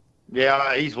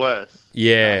 Yeah, he's worse.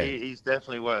 Yeah, he's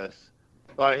definitely worse.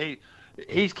 Like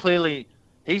he's clearly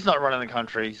not running the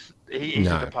country. He's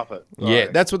just a puppet. Yeah,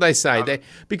 that's what they say.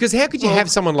 Because how could you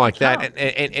have someone like that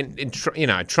and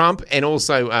Trump and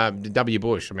also W.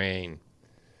 Bush? I mean,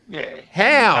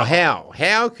 yeah.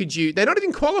 How could you? They're not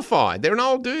even qualified. They're an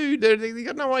old dude. They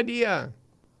got no idea.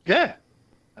 Yeah,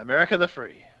 America the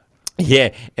free.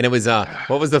 Yeah, and it was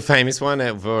what was the famous one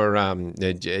for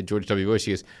George W. Bush?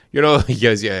 He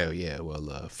goes, yeah.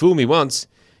 Well, fool me once,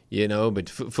 but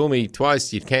fool me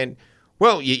twice, you can't.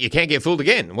 Well, you can't get fooled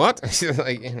again. What?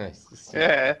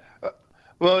 Yeah.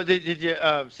 Well, did you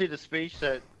see the speech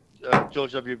that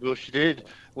George W. Bush did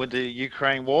with the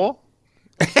Ukraine war?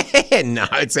 No,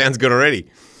 it sounds good already.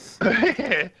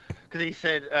 Because he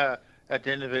said at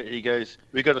the end of it, he goes,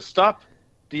 "We got to stop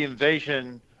the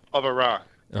invasion of Iraq."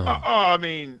 I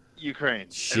mean Ukraine.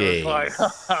 Jeez. Like,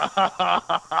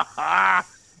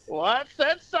 what's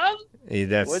that, son?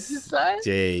 What'd you say?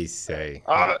 Jeez.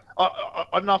 I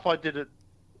don't know if I did it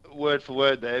word for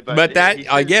word there, but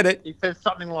I get it. He said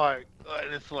something like,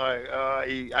 and it's like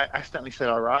he accidentally said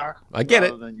Iraq. I get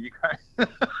it. Than Ukraine.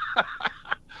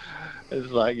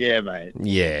 It's like, yeah, mate.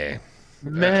 Yeah.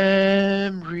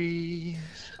 Memories.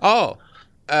 Oh.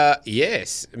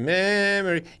 Yes,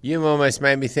 memory. You almost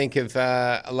made me think of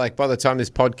like by the time this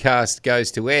podcast goes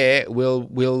to air,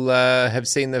 we'll have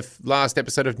seen the last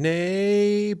episode of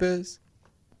Neighbours.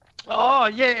 Oh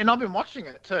yeah, and I've been watching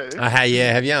it too.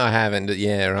 Yeah, have you? I haven't.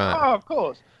 Yeah, right. Oh, of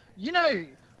course.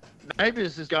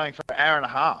 Neighbours is going for an hour and a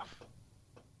half.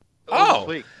 This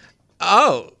week.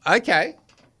 Oh, okay.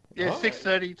 Yeah,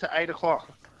 6:30 to 8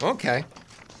 o'clock. Okay.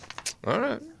 All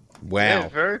right. Wow. Yeah,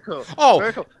 very cool. Oh.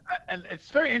 Very cool. And it's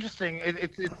very interesting.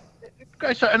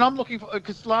 Great show, and I'm looking for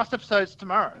because last episode's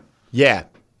tomorrow. Yeah,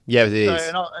 it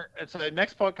is. So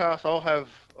next podcast, I'll have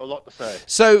a lot to say.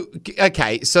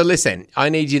 So listen, I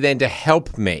need you then to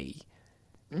help me.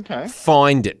 Okay.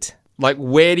 Find it. Like,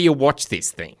 where do you watch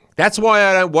this thing? That's why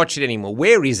I don't watch it anymore.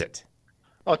 Where is it?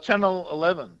 Oh, Channel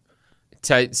 11.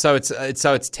 So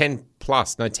it's 10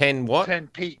 plus. No, 10 what? 10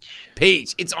 Peach.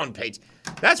 Peach. It's on Peach.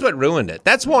 That's what ruined it.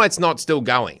 That's why it's not still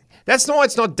going. That's why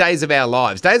it's not Days of Our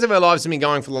Lives. Days of Our Lives have been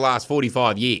going for the last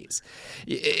 45 years.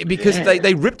 Because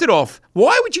they ripped it off.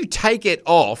 Why would you take it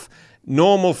off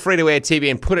normal free-to-air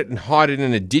TV and put it and hide it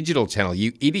in a digital channel,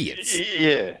 you idiots?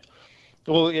 Yeah.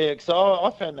 Well, yeah, because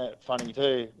I found that funny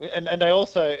too. And they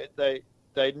also, they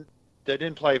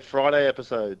didn't play Friday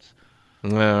episodes.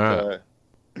 All right.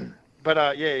 So,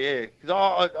 but, yeah. Because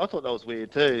I thought that was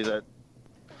weird too, that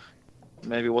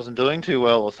maybe it wasn't doing too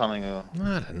well or something. Or,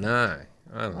 I don't know.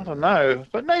 I don't know.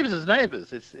 But Neighbours is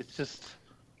Neighbours. It's just...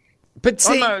 But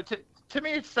see... I don't know, to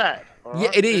me, it's sad. Right?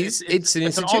 Yeah, it is. It's an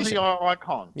institution. It's an Aussie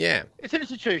icon. Yeah. It's an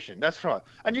institution, that's right.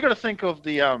 And you got to think of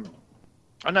the...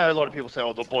 I know a lot of people say,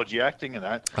 the bodgy acting and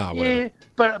that. Oh, yeah,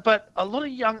 but a lot of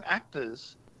young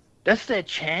actors, that's their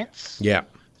chance. Yeah.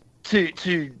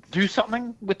 To do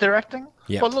something with their acting.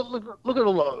 Yeah. But look at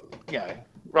all the,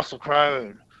 Russell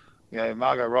Crowe and,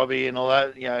 Margot Robbie and all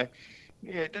that, Yeah,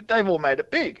 they've all made it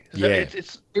big. So yeah.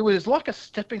 It was like a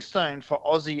stepping stone for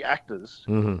Aussie actors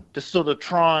to sort of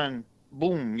try and,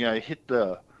 boom, hit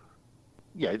the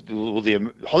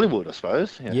Hollywood, I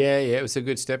suppose. Yeah, it was a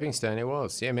good stepping stone. It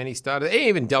was. Yeah, many started.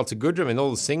 Even Delta Goodrem and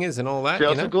all the singers and all that.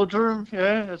 Delta Goodrem,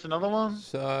 yeah, that's another one.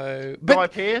 So, Guy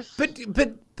Pearce.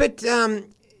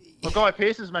 But Guy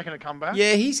Pearce is making a comeback.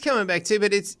 Yeah, he's coming back too.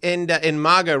 But it's and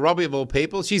Margot Robbie of all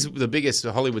people, she's the biggest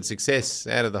Hollywood success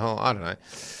out of the whole. I don't know.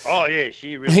 Oh yeah,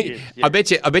 she really is. Yeah. I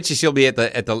bet you she'll be at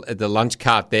the lunch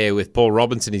cart there with Paul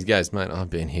Robinson. He goes, mate,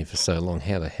 I've been here for so long.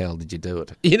 How the hell did you do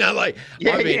it?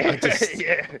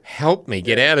 Help me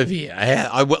get out of here.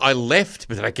 I left,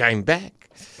 but I came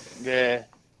back. Yeah.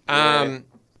 That's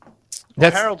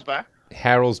Harold's back.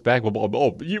 Harold's back. Yes.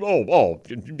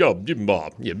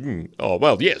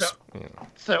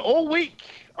 So all week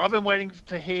I've been waiting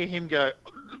to hear him go,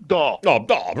 "Daw."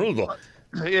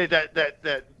 Yeah,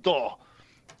 that daw.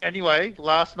 Anyway,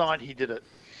 last night he did it.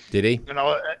 Did he? And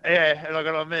I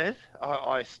got to admit,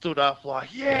 I stood up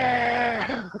like,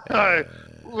 yeah,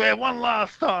 we one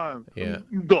last time. Yeah.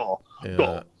 Daw.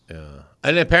 Yeah.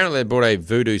 And apparently they brought a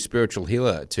voodoo spiritual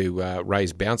healer to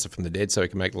raise Bouncer from the dead so he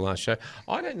can make the last show.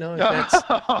 I don't know if that's...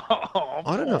 I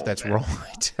don't know if that's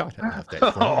right. I don't know if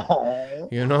that's right.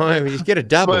 You get a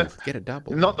double. Get a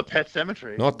double. Not the Pet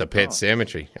Cemetery. Not the Pet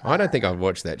Cemetery. I don't think I've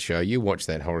watched that show. You watch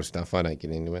that horror stuff. I don't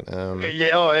get into it.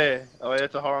 Yeah,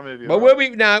 it's a horror movie. But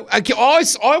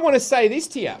I want to say this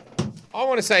to you. I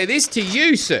want to say this to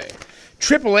you, sir.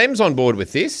 Triple M's on board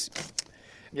with this.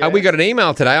 Yeah. We got an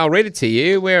email today. I'll read it to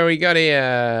you. Where we got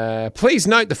here. Please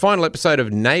note the final episode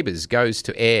of Neighbours goes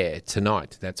to air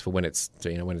tonight. That's for when it's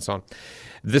when it's on.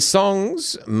 The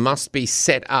songs must be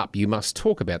set up. You must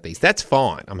talk about these. That's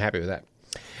fine. I'm happy with that.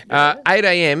 8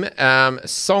 a.m.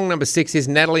 Song number 6 is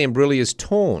Natalie Imbruglia's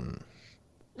 "Torn."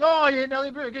 Oh yeah,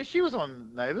 Natalie Imbrulia. She was on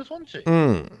Neighbours, wasn't she?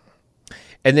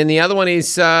 And then the other one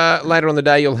is later on the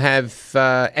day you'll have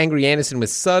Angry Anderson with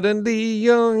 "Suddenly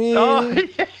You're Here." Oh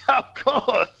yeah, of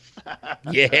course.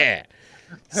 Yeah.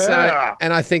 So,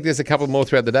 and I think there's a couple more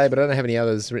throughout the day, but I don't have any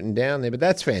others written down there. But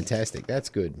that's fantastic. That's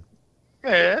good.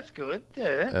 Yeah, that's good.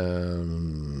 Yeah.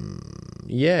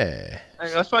 Yeah.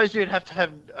 I suppose you'd have to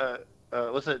have.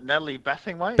 Was it Natalie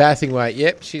Bathingwaite? Bathingwaite.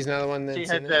 Yep, she's another one. That's she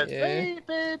had that.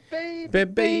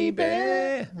 Baby.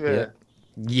 Yeah. Yep.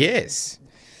 Yes.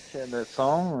 That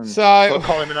song. And so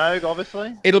Kylie Minogue,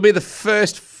 obviously. It'll be the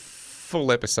first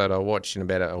full episode I'll watch in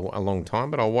about a long time,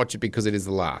 but I'll watch it because it is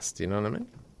the last. You know what I mean?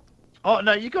 Oh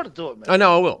no, you got to do it, man. I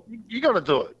know I will. You got to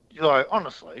do it.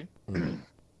 Honestly. And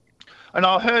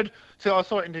I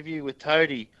saw an interview with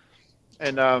Toadie,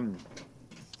 and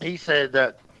he said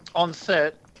that on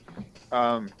set,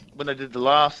 when they did the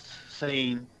last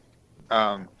scene,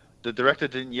 the director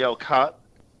didn't yell cut.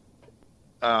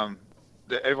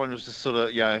 Everyone was just sort of,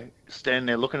 standing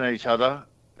there looking at each other,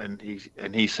 and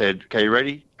he said, "Okay, you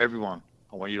ready? Everyone,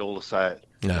 I want you all to say it."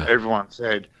 No. Everyone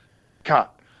said,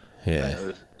 "Cut."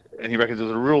 Yeah. And he reckons it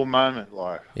was a real moment,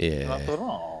 like. Yeah. And I thought,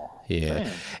 oh. Yeah.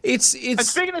 Man. It's. And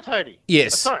speaking of Toadie.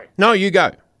 Yes. Sorry. No, you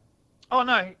go. Oh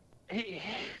no,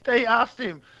 they asked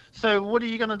him. So what are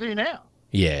you going to do now?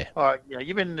 Yeah.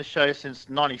 You've been in the show since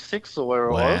 '96 or where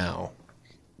it was. Wow.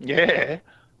 Yeah.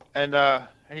 And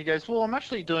he goes, well, I'm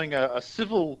actually doing a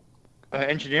civil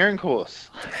engineering course.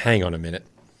 Hang on a minute.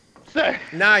 So,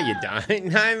 no, you don't.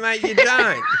 No, mate, you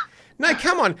don't. No,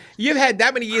 come on. You've had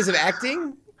that many years of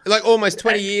acting, like almost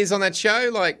 20 years on that show.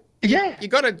 Like, Yeah. you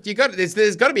got to.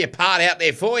 There's got to be a part out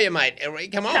there for you, mate.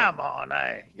 Come on. Come on,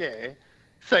 Yeah.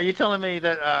 So you're telling me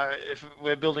that if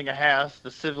we're building a house, the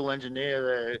civil engineer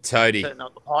there Toady. setting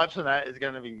up the pipes and that is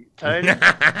going to be Toady? Get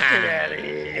out of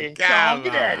here. Come on,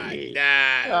 get out of here.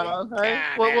 No. Okay.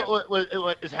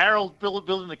 What, is Harold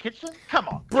building the kitchen? Come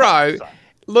on. Bro,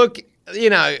 look,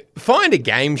 find a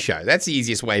game show. That's the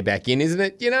easiest way back in, isn't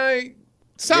it?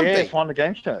 Something. Yeah, find a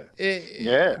game show.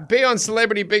 Yeah. Be on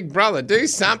Celebrity Big Brother. Do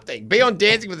something. Be on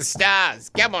Dancing with the Stars.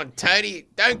 Come on, Toady.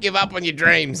 Don't give up on your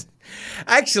dreams.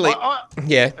 Actually,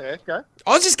 yeah. Okay. I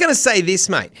was just going to say this,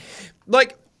 mate.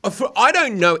 Like, I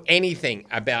don't know anything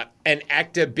about an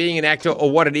actor being an actor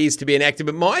or what it is to be an actor,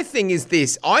 but my thing is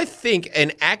this. I think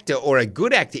an actor or a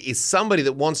good actor is somebody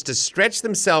that wants to stretch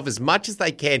themselves as much as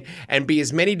they can and be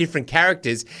as many different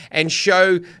characters and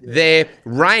show their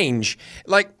range.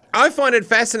 Like, I find it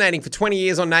fascinating for 20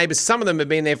 years on Neighbours. Some of them have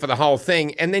been there for the whole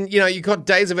thing. And then, you've got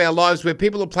Days of Our Lives where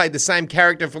people have played the same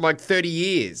character for like 30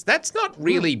 years. That's not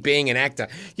really being an actor.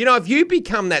 If you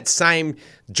become that same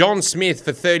John Smith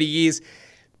for 30 years,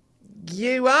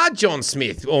 you are John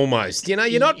Smith almost. You're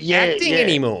not acting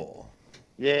anymore.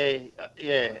 Yeah.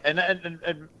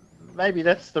 And maybe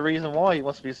that's the reason why he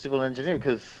wants to be a civil engineer,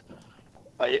 because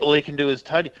all he can do is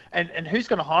Toady. And who's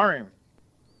going to hire him?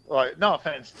 Like, no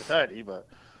offense to Toady, but...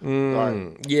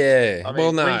 yeah. I mean,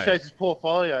 well, no. when he shows his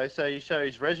portfolio, so you show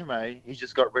his resume, he's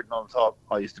just got written on top,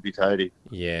 I used to be Toady.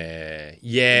 Yeah.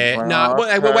 Well, No,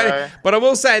 okay. wait. But I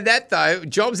will say that, though,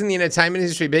 jobs in the entertainment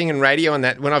industry, being in radio and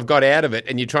that, when I've got out of it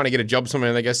and you're trying to get a job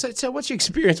somewhere and they go, so what's your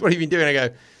experience? What have you been doing? I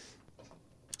go,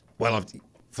 well,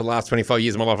 for the last 25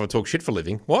 years of my life, I've talked shit for a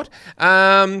living. What?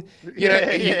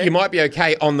 You might be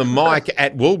okay on the mic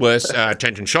at Woolworths.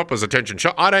 Attention shoppers, attention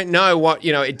shop. I don't know what,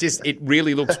 it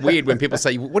really looks weird when people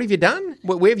say, what have you done?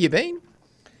 Where have you been?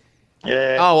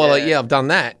 Yeah. Oh, well, yeah, I've done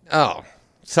that. Oh,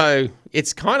 so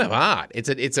it's kind of art.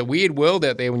 It's a weird world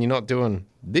out there when you're not doing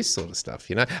this sort of stuff,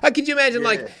 Could you imagine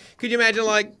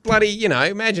bloody,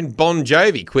 imagine Bon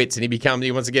Jovi quits and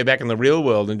he wants to get back in the real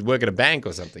world and work at a bank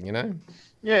or something,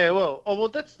 Yeah, well,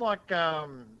 that's like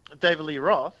David Lee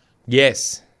Roth.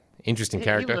 Yes. Interesting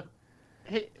character.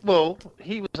 He was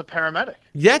a paramedic.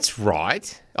 That's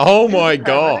right. Oh, my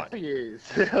God. For years.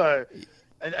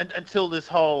 and until this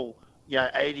whole,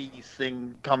 80s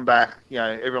thing come back,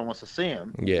 everyone wants to see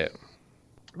him. Yeah.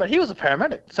 But he was a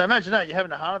paramedic. So imagine that, you're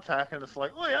having a heart attack and it's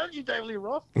like, oh, aren't you David Lee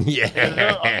Roth?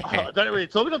 Yeah. I don't know what you're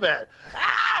talking about.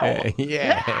 Ow!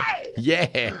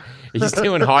 Yeah. He's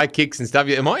doing high kicks and stuff.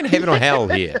 Am I in heaven or hell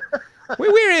here?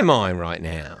 Where am I right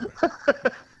now?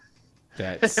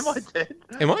 Am I dead?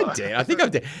 Am I dead? I think I'm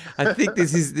dead. I think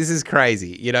this is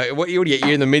crazy. What you would get?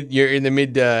 You're in the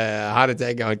mid heart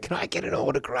attack going, can I get an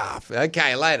autograph?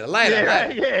 Okay, later.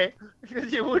 Yeah,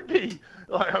 because you would be.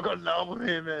 Like, I've got an album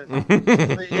here, man.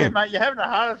 Yeah, mate, you're having a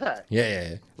heart attack.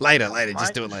 Yeah. Later.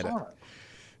 Just do it later.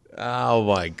 Oh,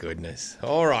 my goodness.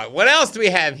 All right. What else do we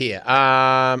have here?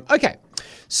 Okay.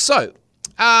 So,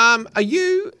 are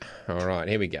you... All right,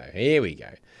 here we go.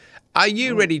 Are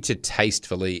you ready to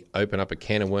tastefully open up a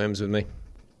can of worms with me?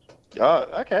 Oh,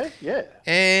 okay, yeah.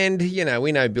 And,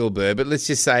 we know Bill Burr, but let's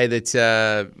just say that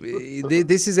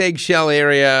this is eggshell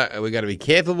area. We've got to be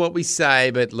careful what we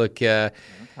say, but look...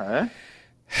 Okay.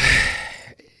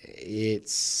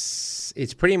 It's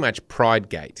pretty much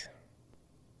Pridegate.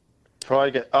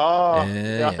 Pridegate. Oh,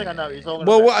 I think I know what you're talking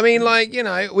about. Well, I mean,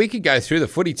 we could go through the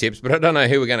footy tips, but I don't know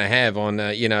who we're going to have on,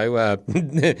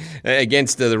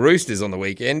 against the Roosters on the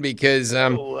weekend because,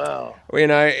 Manly. Players.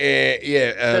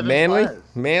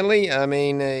 Manly. I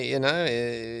mean,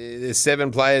 there's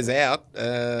 7 players out.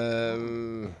 I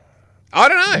don't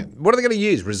know. What are they going to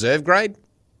use? Reserve grade?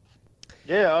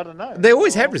 Yeah, I don't know. They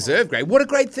always have reserve grade. What a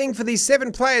great thing for these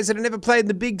 7 players that have never played in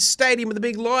the big stadium with the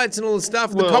big lights and all the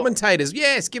stuff. The commentators,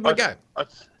 yes, give them a go.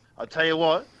 I'll tell you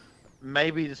what,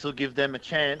 maybe this will give them a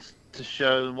chance to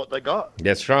show them what they got.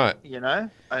 That's right.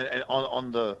 And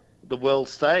on the world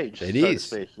stage. It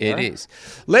is.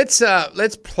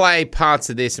 Let's play parts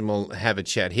of this and we'll have a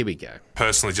chat. Here we go.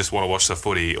 Personally, just want to watch the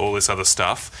footy. All this other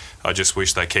stuff, I just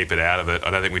wish they keep it out of it. I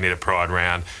don't think we need a pride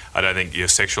round. I don't think your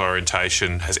sexual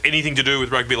orientation has anything to do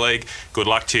with rugby league. Good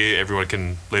luck to you. Everyone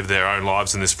can live their own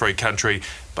lives in this free country.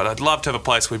 But I'd love to have a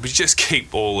place where we just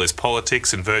keep all this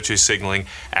politics and virtue signalling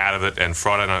out of it, and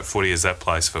Friday night footy is that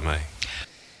place for me.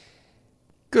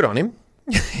 Good on him.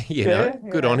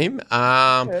 Good on him.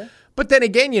 But then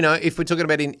again, if we're talking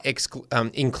about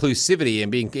inclusivity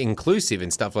and being inclusive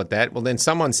and stuff like that, well, then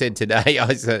someone said today,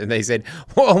 they said,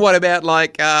 well, what about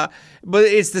but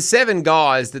it's the 7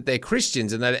 guys that they're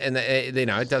Christians and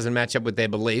it doesn't match up with their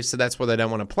beliefs, so that's why they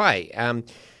don't want to play.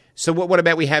 So what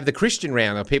about we have the Christian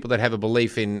round of people that have a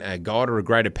belief in God or a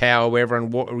greater power, where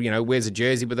everyone wears a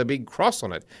jersey with a big cross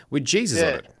on it with Jesus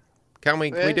on it? Can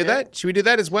we do that? Should we do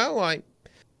that as well?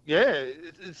 Yeah,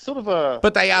 it's sort of a...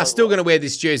 But they are still going to wear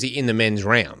this jersey in the men's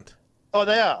round. Oh,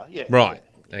 they are, yeah. Right.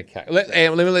 Okay.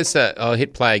 Let's I'll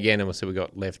hit play again and we'll see what we've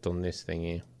got left on this thing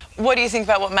here. What do you think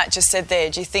about what Matt just said there?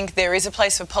 Do you think there is a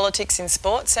place for politics in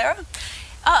sport, Sarah?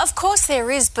 Of course there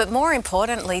is, but more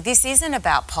importantly, this isn't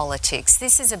about politics.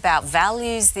 This is about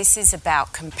values, this is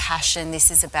about compassion, this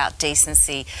is about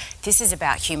decency, this is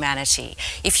about humanity.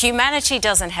 If humanity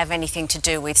doesn't have anything to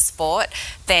do with sport,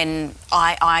 then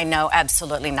I know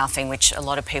absolutely nothing, which a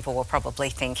lot of people will probably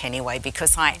think anyway,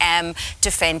 because I am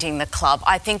defending the club.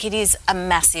 I think it is a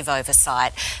massive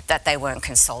oversight that they weren't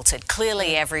consulted.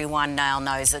 Clearly everyone now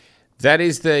knows it. That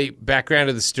is the background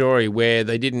of the story, where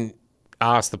they didn't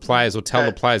ask the players or tell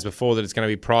the players before that it's going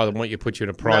to be Pride and want you to put you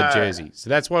in a Pride jersey. So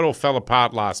that's what all fell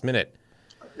apart last minute.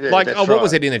 Yeah, what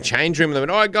was it in the change room? They went,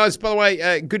 all right, guys, by the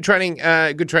way, good training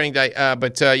day.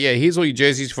 But here's all your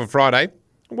jerseys for Friday.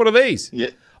 What are these? Yeah.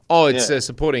 Oh, it's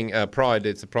supporting Pride.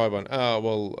 It's the Pride one. Oh,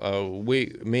 well,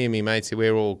 me and me mates,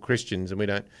 we're all Christians and we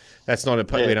don't. That's not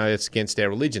it's against our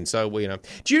religion. So we,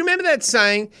 Do you remember that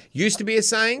saying? Used to be a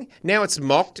saying. Now it's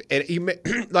mocked. And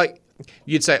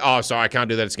you'd say, oh, sorry, I can't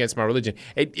do that. It's against my religion.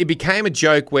 It became a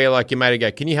joke where, your mate would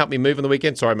go, can you help me move on the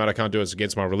weekend? Sorry, mate, I can't do it. It's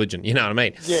against my religion. You know what I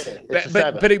mean? Yeah.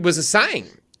 But it was a saying.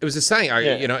 It was a saying.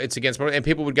 It's against my religion. And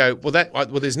people would go, well,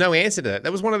 there's no answer to that.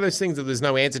 That was one of those things that there's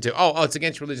no answer to. Oh, it's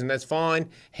against religion. That's fine.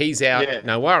 He's out. Yeah.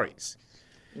 No worries.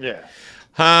 Yeah.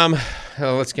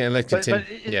 Let's continue. But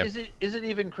is it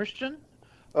even Christian?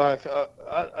 Are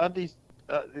these...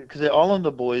 because they're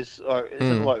Islander boys. Is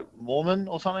it like Mormon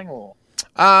or something? Or...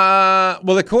 well,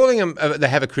 they're calling them. They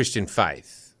have a Christian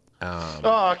faith.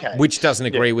 Okay. Which doesn't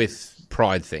agree with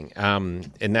Pride thing. And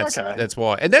that's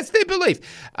why. And that's their belief.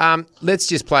 Let's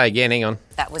just play again. Hang on.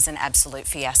 That was an absolute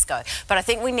fiasco. But I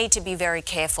think we need to be very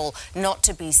careful not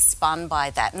to be spun by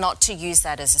that, not to use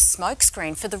that as a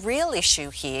smokescreen for the real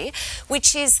issue here,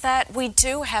 which is that we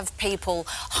do have people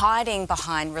hiding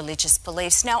behind religious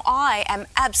beliefs. Now, I am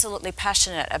absolutely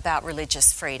passionate about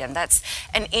religious freedom. That's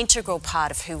an integral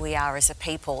part of who we are as a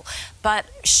people. But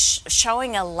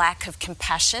showing a lack of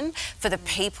compassion for the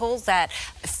people that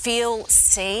feel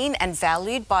seen and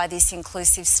valued by this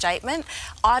inclusive statement,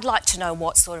 I'd like to know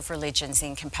what sort of religion's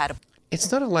incompatible.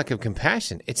 It's not a lack of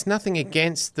compassion. It's nothing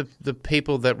against the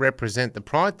people that represent the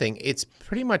Pride thing. It's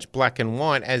pretty much black and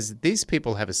white, as these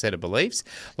people have a set of beliefs,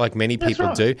 like many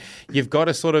people do. You've got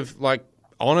to sort of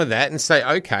honour that and say,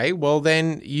 okay, well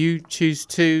then you choose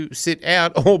to sit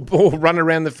out or run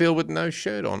around the field with no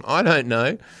shirt on. I don't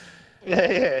know.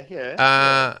 Yeah.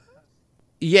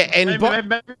 And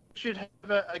maybe we should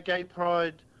have a gay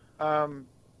Pride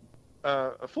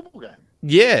a football game.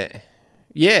 Yeah.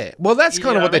 Well, that's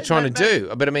kind of what they're trying to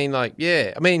do. But I mean,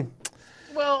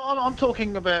 well, I'm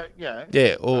talking about,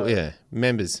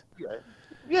 members.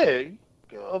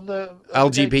 Of the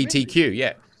LGBTQ,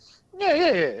 Yeah.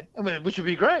 I mean, which would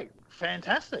be great.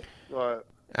 Fantastic.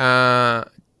 I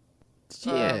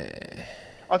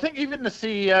think even the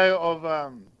CEO of,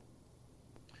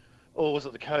 or was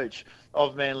it the coach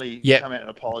of Manly come out and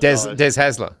apologise? Des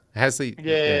Hasler.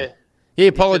 Yeah. He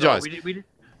apologised. We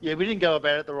didn't go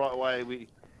about it the right way.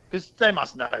 Because they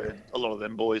must know a lot of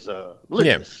them boys are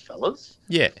religious fellas.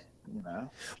 Yeah.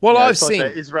 Well, I've seen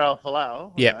Israel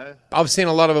Folau. I've seen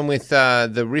a lot of them with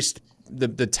the wrist,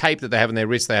 the tape that they have on their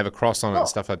wrist. They have a cross on it and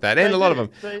stuff like that. And a lot of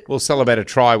them will celebrate a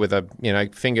try with a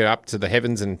finger up to the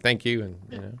heavens and thank you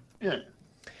and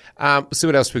see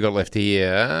what else we got left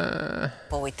here.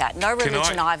 Well, with that, no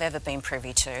religion I've ever been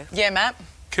privy to. Yeah, Matt.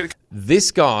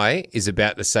 This guy is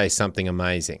about to say something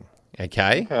amazing.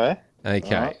 Okay.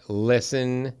 Right.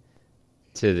 Listen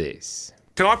to this.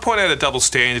 Can I point out a double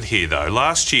standard here, though?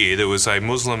 Last year, there was a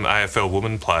Muslim AFL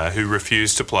woman player who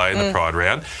refused to play in the Pride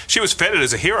round. She was feted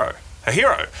as a hero.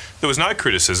 There was no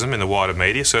criticism in the wider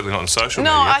media, certainly not in social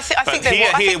media. I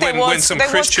think when some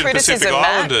Christian Pacific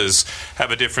Islanders Matt.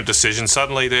 have a different decision,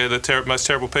 suddenly they're the most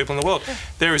terrible people in the world.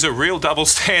 There is a real double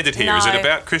standard here. No. Is it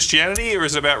about Christianity or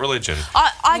is it about religion?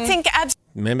 I think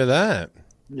Remember that?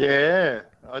 Yeah,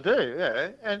 I do, yeah.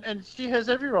 And she has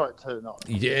every right to not.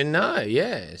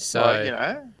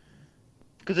 So...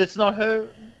 because it's not her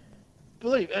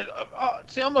belief.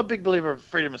 See, I'm a big believer of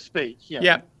freedom of speech.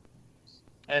 Yeah.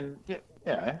 And,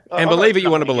 and believe what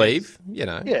you want to believe,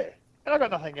 Yeah. And I've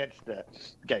got nothing against the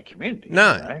gay community.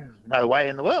 No. You know? No way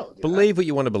in the world. Believe what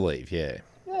you want to believe, yeah.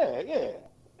 Yeah.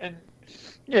 And,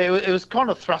 it was kind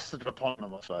of thrusted upon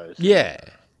them, I suppose. Yeah.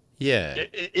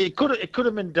 It could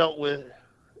have been dealt with,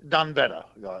 done better.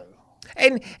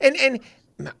 And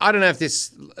I don't know if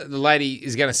the lady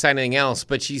is going to say anything else,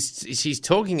 but she's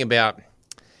talking about,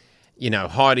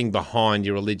 hiding behind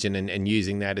your religion and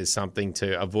using that as something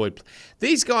to avoid.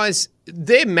 These guys,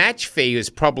 their match fee is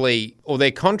probably, or their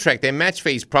contract, their match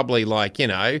fee is probably like,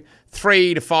 $3,000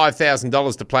 to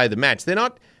 $5,000 to play the match. They're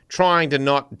not trying to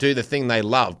not do the thing they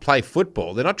love, play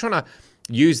football. They're not trying to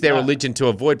use their religion to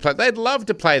avoid play. They'd love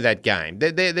to play that game.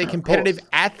 They're competitive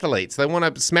athletes. They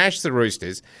want to smash the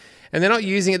Roosters. And they're not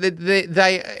using it.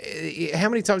 They how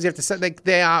many times do you have to say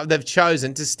they've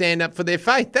chosen to stand up for their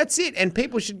faith? That's it. And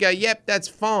people should go, yep, that's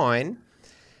fine,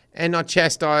 and not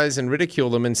chastise and ridicule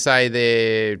them and say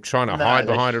they're trying to hide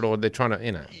behind it or they're trying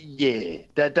to, Yeah,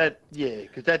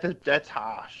 because that's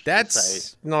harsh.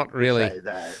 That's not really. Say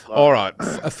that. All right,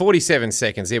 47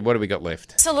 seconds here. What do we got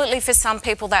left? Absolutely, for some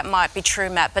people that might be true,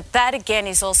 Matt, but that again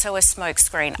is also a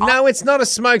smokescreen. No, it's not a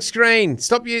smokescreen.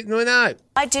 Stop you. No.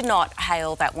 I did not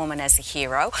hail that woman as a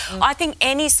hero. I think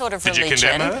any sort of religion. Did you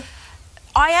condemn her?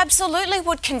 I absolutely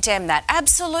would condemn that.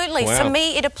 Absolutely. Wow. For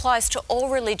me, it applies to all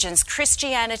religions,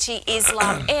 Christianity,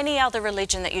 Islam, any other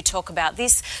religion that you talk about.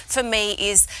 This, for me,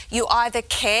 is you either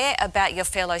care about your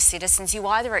fellow citizens, you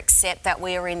either accept that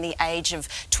we are in the age of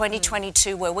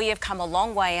 2022 where we have come a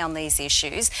long way on these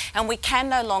issues and we can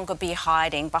no longer be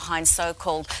hiding behind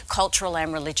so-called cultural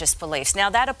and religious beliefs. Now,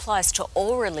 that applies to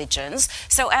all religions.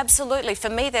 So, absolutely, for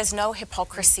me, there's no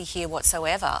hypocrisy here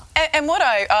whatsoever. And what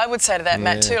I would say to that,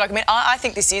 Matt, too, I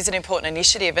think this is an important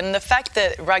initiative, and the fact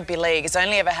that rugby league has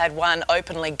only ever had one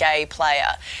openly gay player,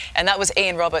 and that was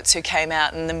Ian Roberts, who came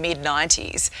out in the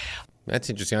mid-90s.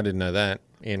 That's interesting. I didn't know that.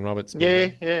 Ian Roberts. Yeah,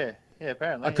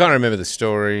 apparently. I can't remember the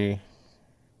story,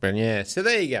 but yeah. So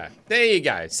there you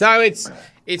go. So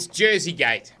it's Jersey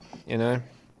Gate, Yeah,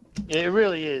 it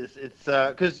really is. It's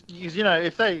because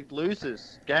if they lose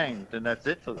this game, then that's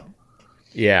it for them.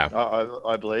 Yeah,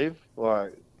 I believe.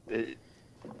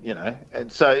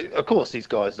 And so, of course, these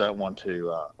guys don't want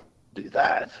to do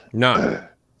that. No.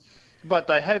 But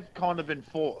they have kind of been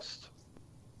forced.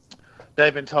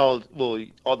 They've been told, well,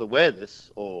 either wear this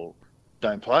or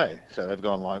don't play. So they've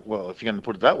gone like, well, if you're going to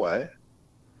put it that way,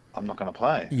 I'm not going to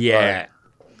play. Yeah.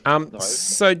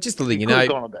 So just to let you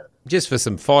know, just for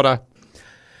some fodder,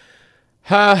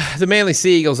 the Manly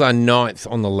Sea Eagles are 9th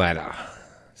on the ladder.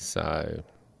 So.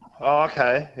 Oh,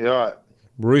 okay. You're right.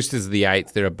 Roosters are the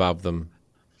 8th. They're above them.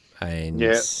 And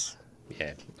I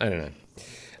don't know.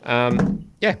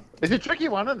 It's a tricky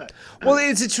one, isn't it? Well,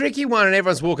 it's a tricky one, and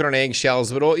everyone's walking on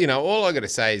eggshells. But all I got to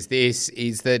say is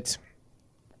that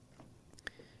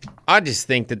I just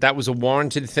think that was a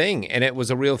warranted thing, and it was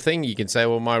a real thing. You can say,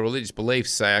 well, my religious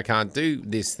beliefs say I can't do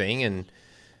this thing, and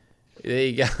there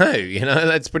you go.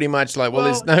 That's pretty much like, well,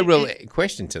 there's no real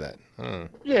question to that.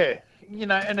 Yeah,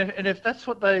 and if that's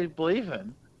what they believe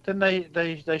in, then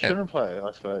they shouldn't play,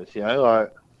 I suppose.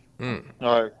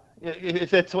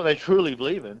 If that's what they truly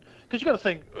believe in, because you got to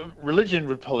think religion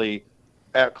would probably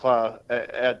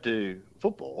outdo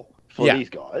football for these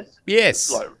guys.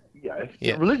 Yes,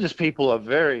 religious people are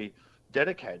very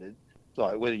dedicated.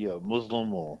 Like whether you're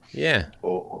Muslim or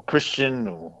Christian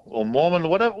or Mormon or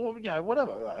whatever,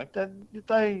 whatever.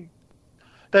 They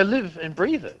live and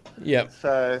breathe it. Yep.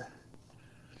 So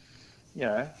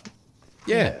Yeah,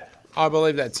 I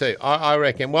believe that too. I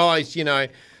reckon. Well,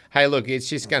 hey, look, it's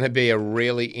just going to be a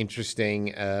really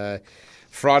interesting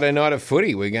Friday night of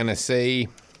footy. We're going to see.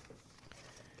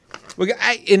 We're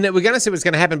going to see what's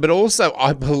going to happen, but also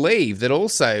I believe that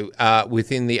also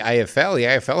within the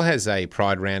AFL has a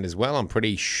Pride round as well. I'm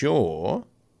pretty sure.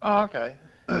 Oh, okay.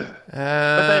 But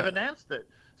they've announced it.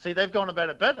 See, they've gone about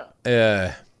it better.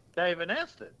 They've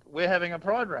announced it. We're having a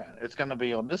Pride round. It's going to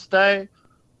be on this day.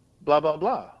 Blah blah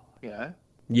blah. Yeah.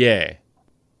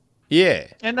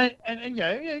 And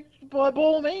by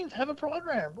all means, have a Pride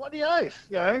round. Bloody oath.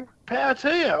 Power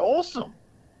to you. Awesome.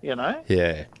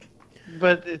 Yeah.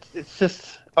 But it's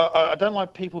just I don't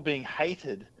like people being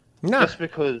hated just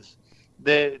because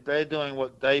they're doing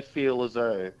what they feel as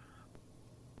though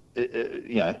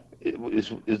it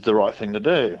is the right thing to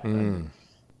do.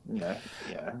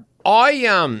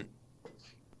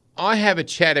 I have a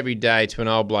chat every day to an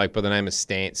old bloke by the name of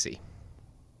Stancy.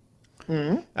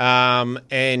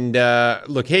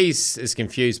 Look, he's as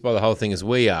confused by the whole thing as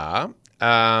we are.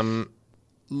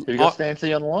 Have you got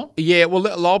Stancy on the line? Yeah,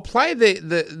 well, I'll play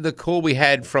the call we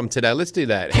had from today. Let's do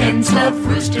that. Hens love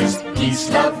roosters, geese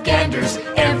love ganders,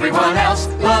 everyone else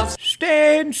loves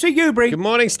Stan Seubry. Good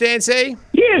morning, Stancy.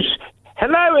 Yes.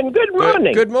 Hello and good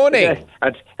morning. Good morning. I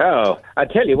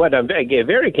tell you what, I'm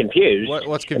very confused.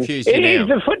 What's confused you now? Is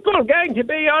the football going to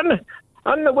be on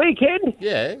the weekend?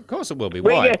 Yeah, of course it will be.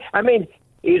 Why?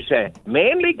 Is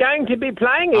Manly going to be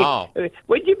playing?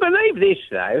 Would you believe this,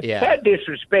 though? Yeah. How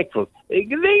disrespectful. These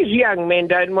young men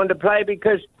don't want to play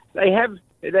because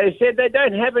they said they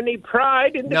don't have any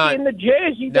pride in the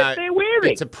jersey that they're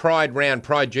wearing. It's a pride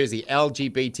jersey,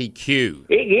 LGBTQ.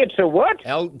 It's a what?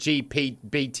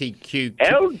 LGBTQ.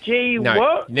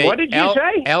 What did you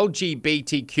say?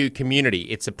 LGBTQ community.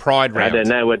 It's a pride round. I don't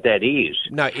know what that is.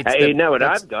 No, it's you know what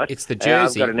I've got? It's the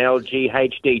jersey. I've got an LG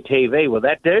HD TV. Will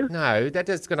that do? No, that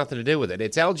has got nothing to do with it.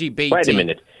 It's LGBT. Wait a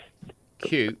minute.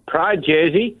 Pride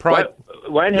jersey? Pride.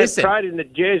 Won't have pride in the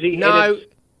jersey. No.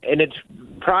 And it's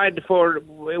pride for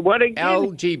what again?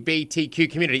 LGBTQ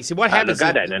community. See, what happens... Look,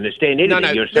 I don't understand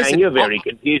anything you're saying. You're very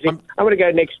confusing. I'm going to go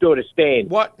next door to Stan.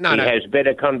 What? No. He has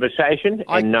better conversation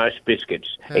and nice biscuits.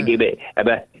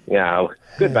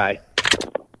 Goodbye.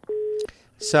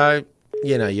 So,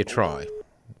 you try.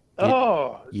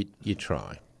 You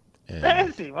try.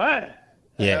 Fancy, mate.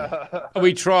 Yeah.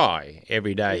 We try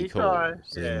every day. You try.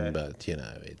 But,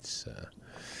 it's...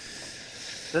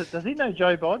 Does he know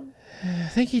Joe Biden? I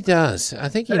think he does. I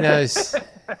think he knows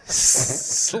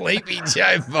Sleepy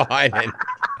Joe Biden.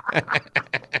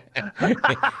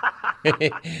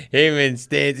 Him and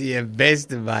Stancy are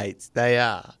best of mates. They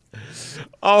are.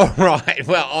 All right.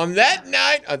 Well, on that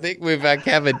note, I think we've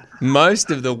covered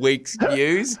most of the week's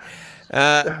news.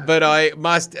 But I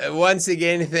must once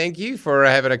again thank you for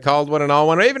having a cold one, an old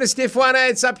one, or even a stiff one.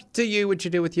 It's up to you what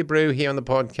you do with your brew here on the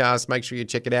podcast. Make sure you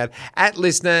check it out at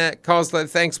Listener Kosler.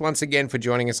 Thanks once again for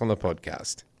joining us on the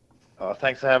podcast.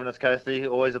 Thanks for having us, Coasty.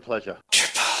 Always a pleasure.